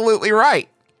absolutely right.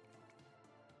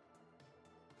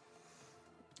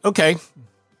 Okay.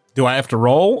 Do I have to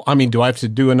roll? I mean, do I have to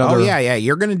do another? Oh, yeah.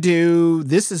 You're going to do,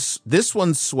 this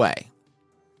one's sway.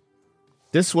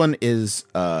 This one is,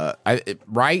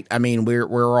 right? I mean,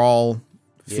 we're all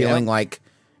feeling like,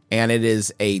 and it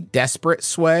is a desperate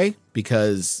sway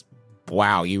because,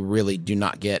 wow, you really do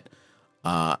not get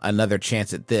another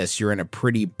chance at this. You're in a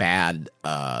pretty bad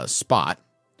spot.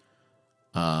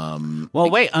 Well,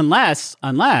 wait, unless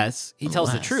he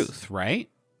tells the truth, right?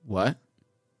 What?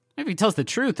 If he tells the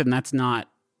truth, then that's not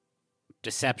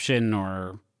deception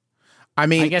or... I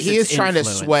mean, I guess he it's is trying to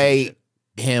influence and sway shit.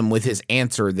 him with his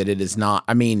answer that it is not.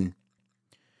 I mean,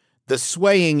 the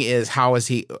swaying is how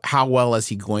well is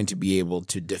he going to be able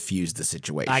to diffuse the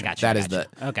situation? I got you, That I is got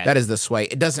you. Okay. That is the sway.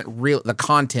 It doesn't the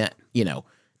content,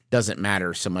 doesn't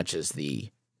matter so much as the.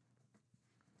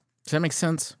 Does that make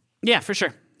sense? Yeah, for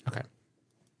sure. Okay.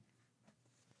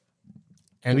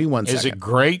 And Give me 1 is second. it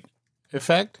great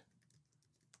effect?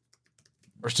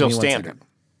 Or still Give me 1 standard? second.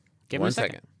 Give him One a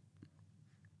second. second.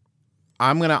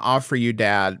 I'm gonna offer you,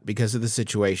 Dad, because of the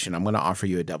situation. I'm gonna offer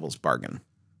you a devil's bargain.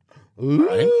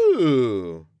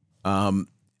 Ooh.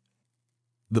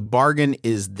 The bargain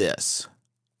is this: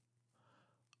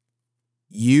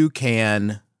 you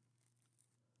can.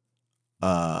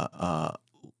 I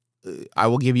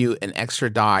will give you an extra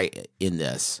die in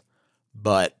this,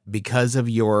 but because of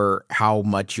how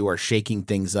much you are shaking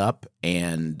things up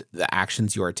and the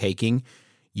actions you are taking,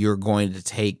 you're going to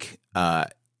take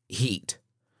heat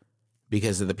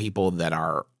because of the people that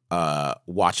are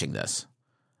watching this.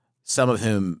 Some of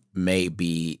whom may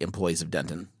be employees of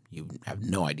Denton. You have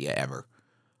no idea ever.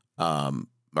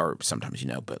 Or sometimes you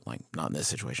know, but like not in this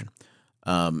situation.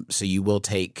 So you will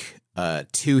take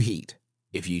 2 heat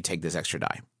if you take this extra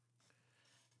die.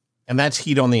 And that's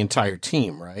heat on the entire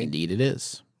team, right? Indeed it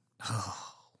is.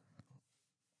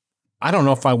 I don't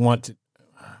know if I want to.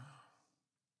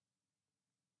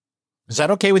 Is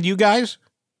that okay with you guys?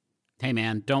 Hey,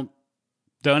 man, don't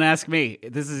ask me.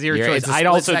 This is your Yeah, choice. it's a I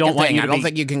also split-second don't want thing. you to I don't be-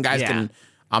 think you can guys Yeah. can.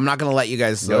 I'm not going to let you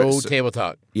guys. No table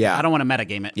talk. Yeah. I don't want to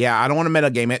metagame it. Yeah, I don't want to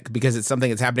metagame it because it's something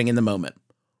that's happening in the moment.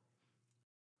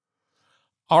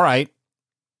 All right.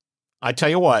 I tell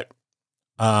you what.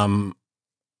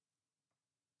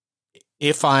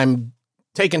 If I'm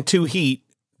taking 2 heat,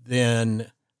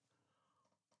 then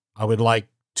I would like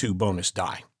 2 bonus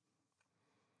die.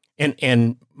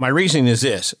 And my reasoning is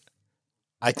this.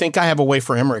 I think I have a way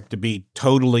for Emmerich to be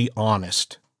totally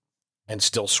honest and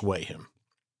still sway him.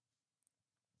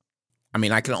 I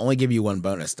mean, I can only give you 1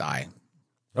 bonus die.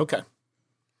 Okay.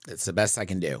 It's the best I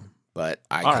can do, but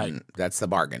All right. That's the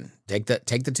bargain. Take the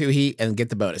 2 heat and get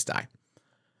the bonus die.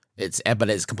 But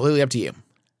it's completely up to you.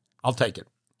 I'll take it.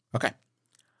 Okay.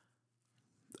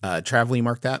 Trav, will you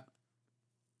mark that?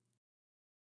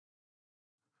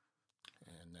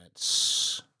 And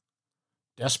that's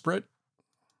desperate,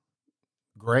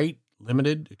 great,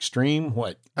 limited, extreme,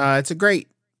 what? It's a great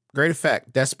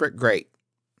effect. Desperate, great.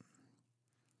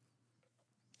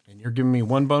 And you're giving me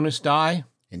 1 bonus die?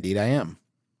 Indeed, I am.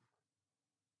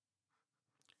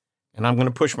 And I'm going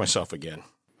to push myself again.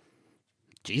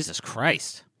 Jesus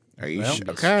Christ. Are you Well, sure?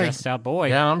 You Okay. Stressed out boy.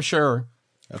 Yeah, I'm sure.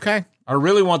 Okay. I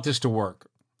really want this to work.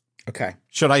 Okay.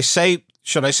 Should I say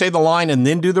the line and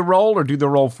then do the roll, or do the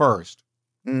roll first?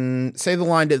 Say the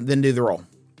line, then do the roll.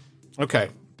 Okay.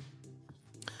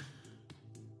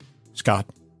 Scott,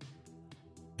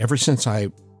 ever since I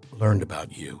learned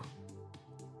about you,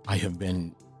 I have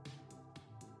been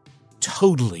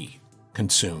totally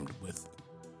consumed with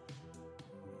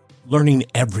learning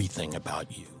everything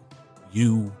about you.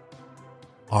 You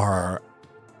are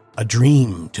a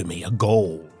dream to me, a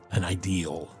goal, an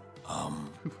ideal.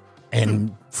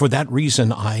 And for that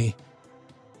reason, I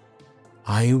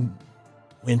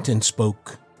went and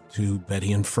spoke to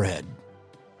Betty and Fred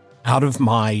out of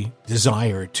my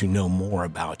desire to know more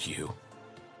about you.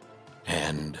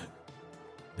 And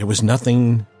there was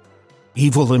nothing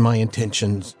evil in my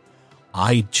intentions.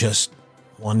 I just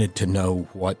wanted to know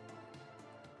what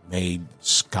made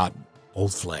Scott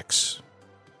Boldflex.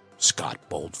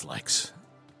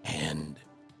 And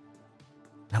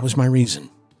that was my reason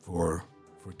for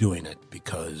doing it,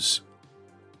 because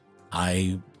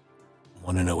I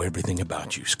want to know everything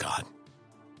about you, Scott.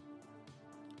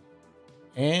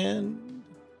 And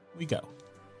we go.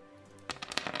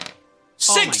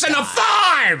 6 and a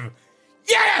 5!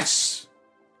 Yes!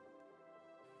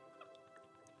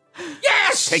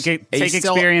 Yes! Take He's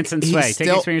still- experience and he's sway. Take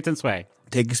still- experience and sway.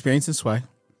 Take experience and sway.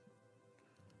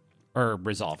 Or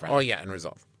resolve, right? Oh, yeah, and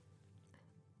resolve.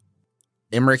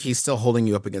 Emmerich, he's still holding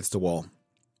you up against a wall.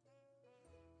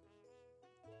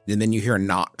 And then you hear a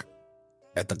knock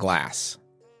at the glass.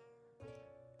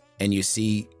 And you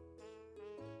see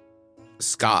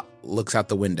Scott looks out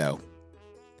the window.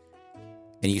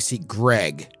 And you see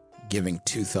Greg giving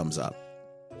 2 thumbs up.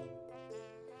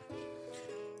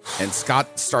 And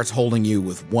Scott starts holding you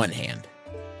with 1 hand.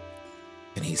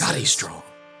 And he says, he's strong.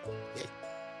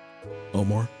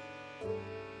 Omar,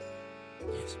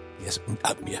 Yes.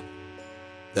 Yeah.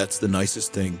 that's the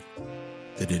nicest thing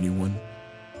that anyone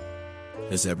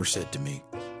has ever said to me.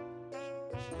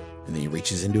 And then he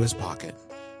reaches into his pocket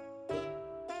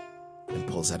and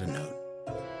pulls out a note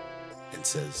and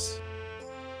says,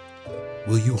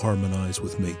 Will you harmonize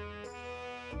with me?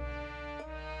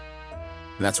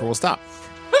 and that's where we'll stop.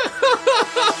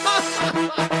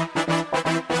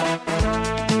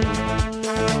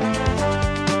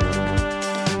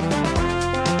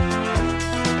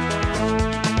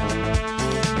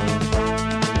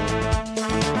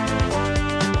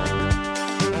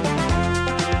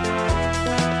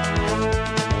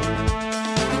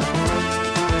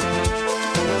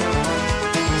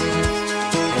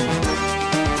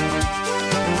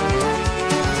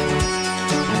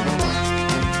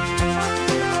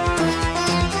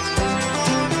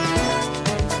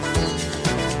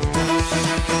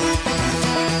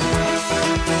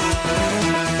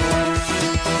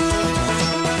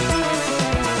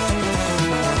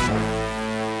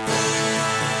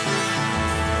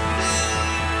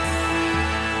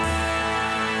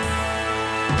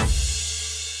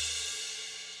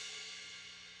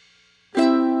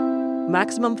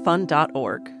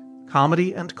 MaximumFun.org.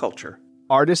 Comedy and culture.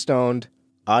 Artist owned.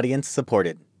 Audience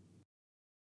supported.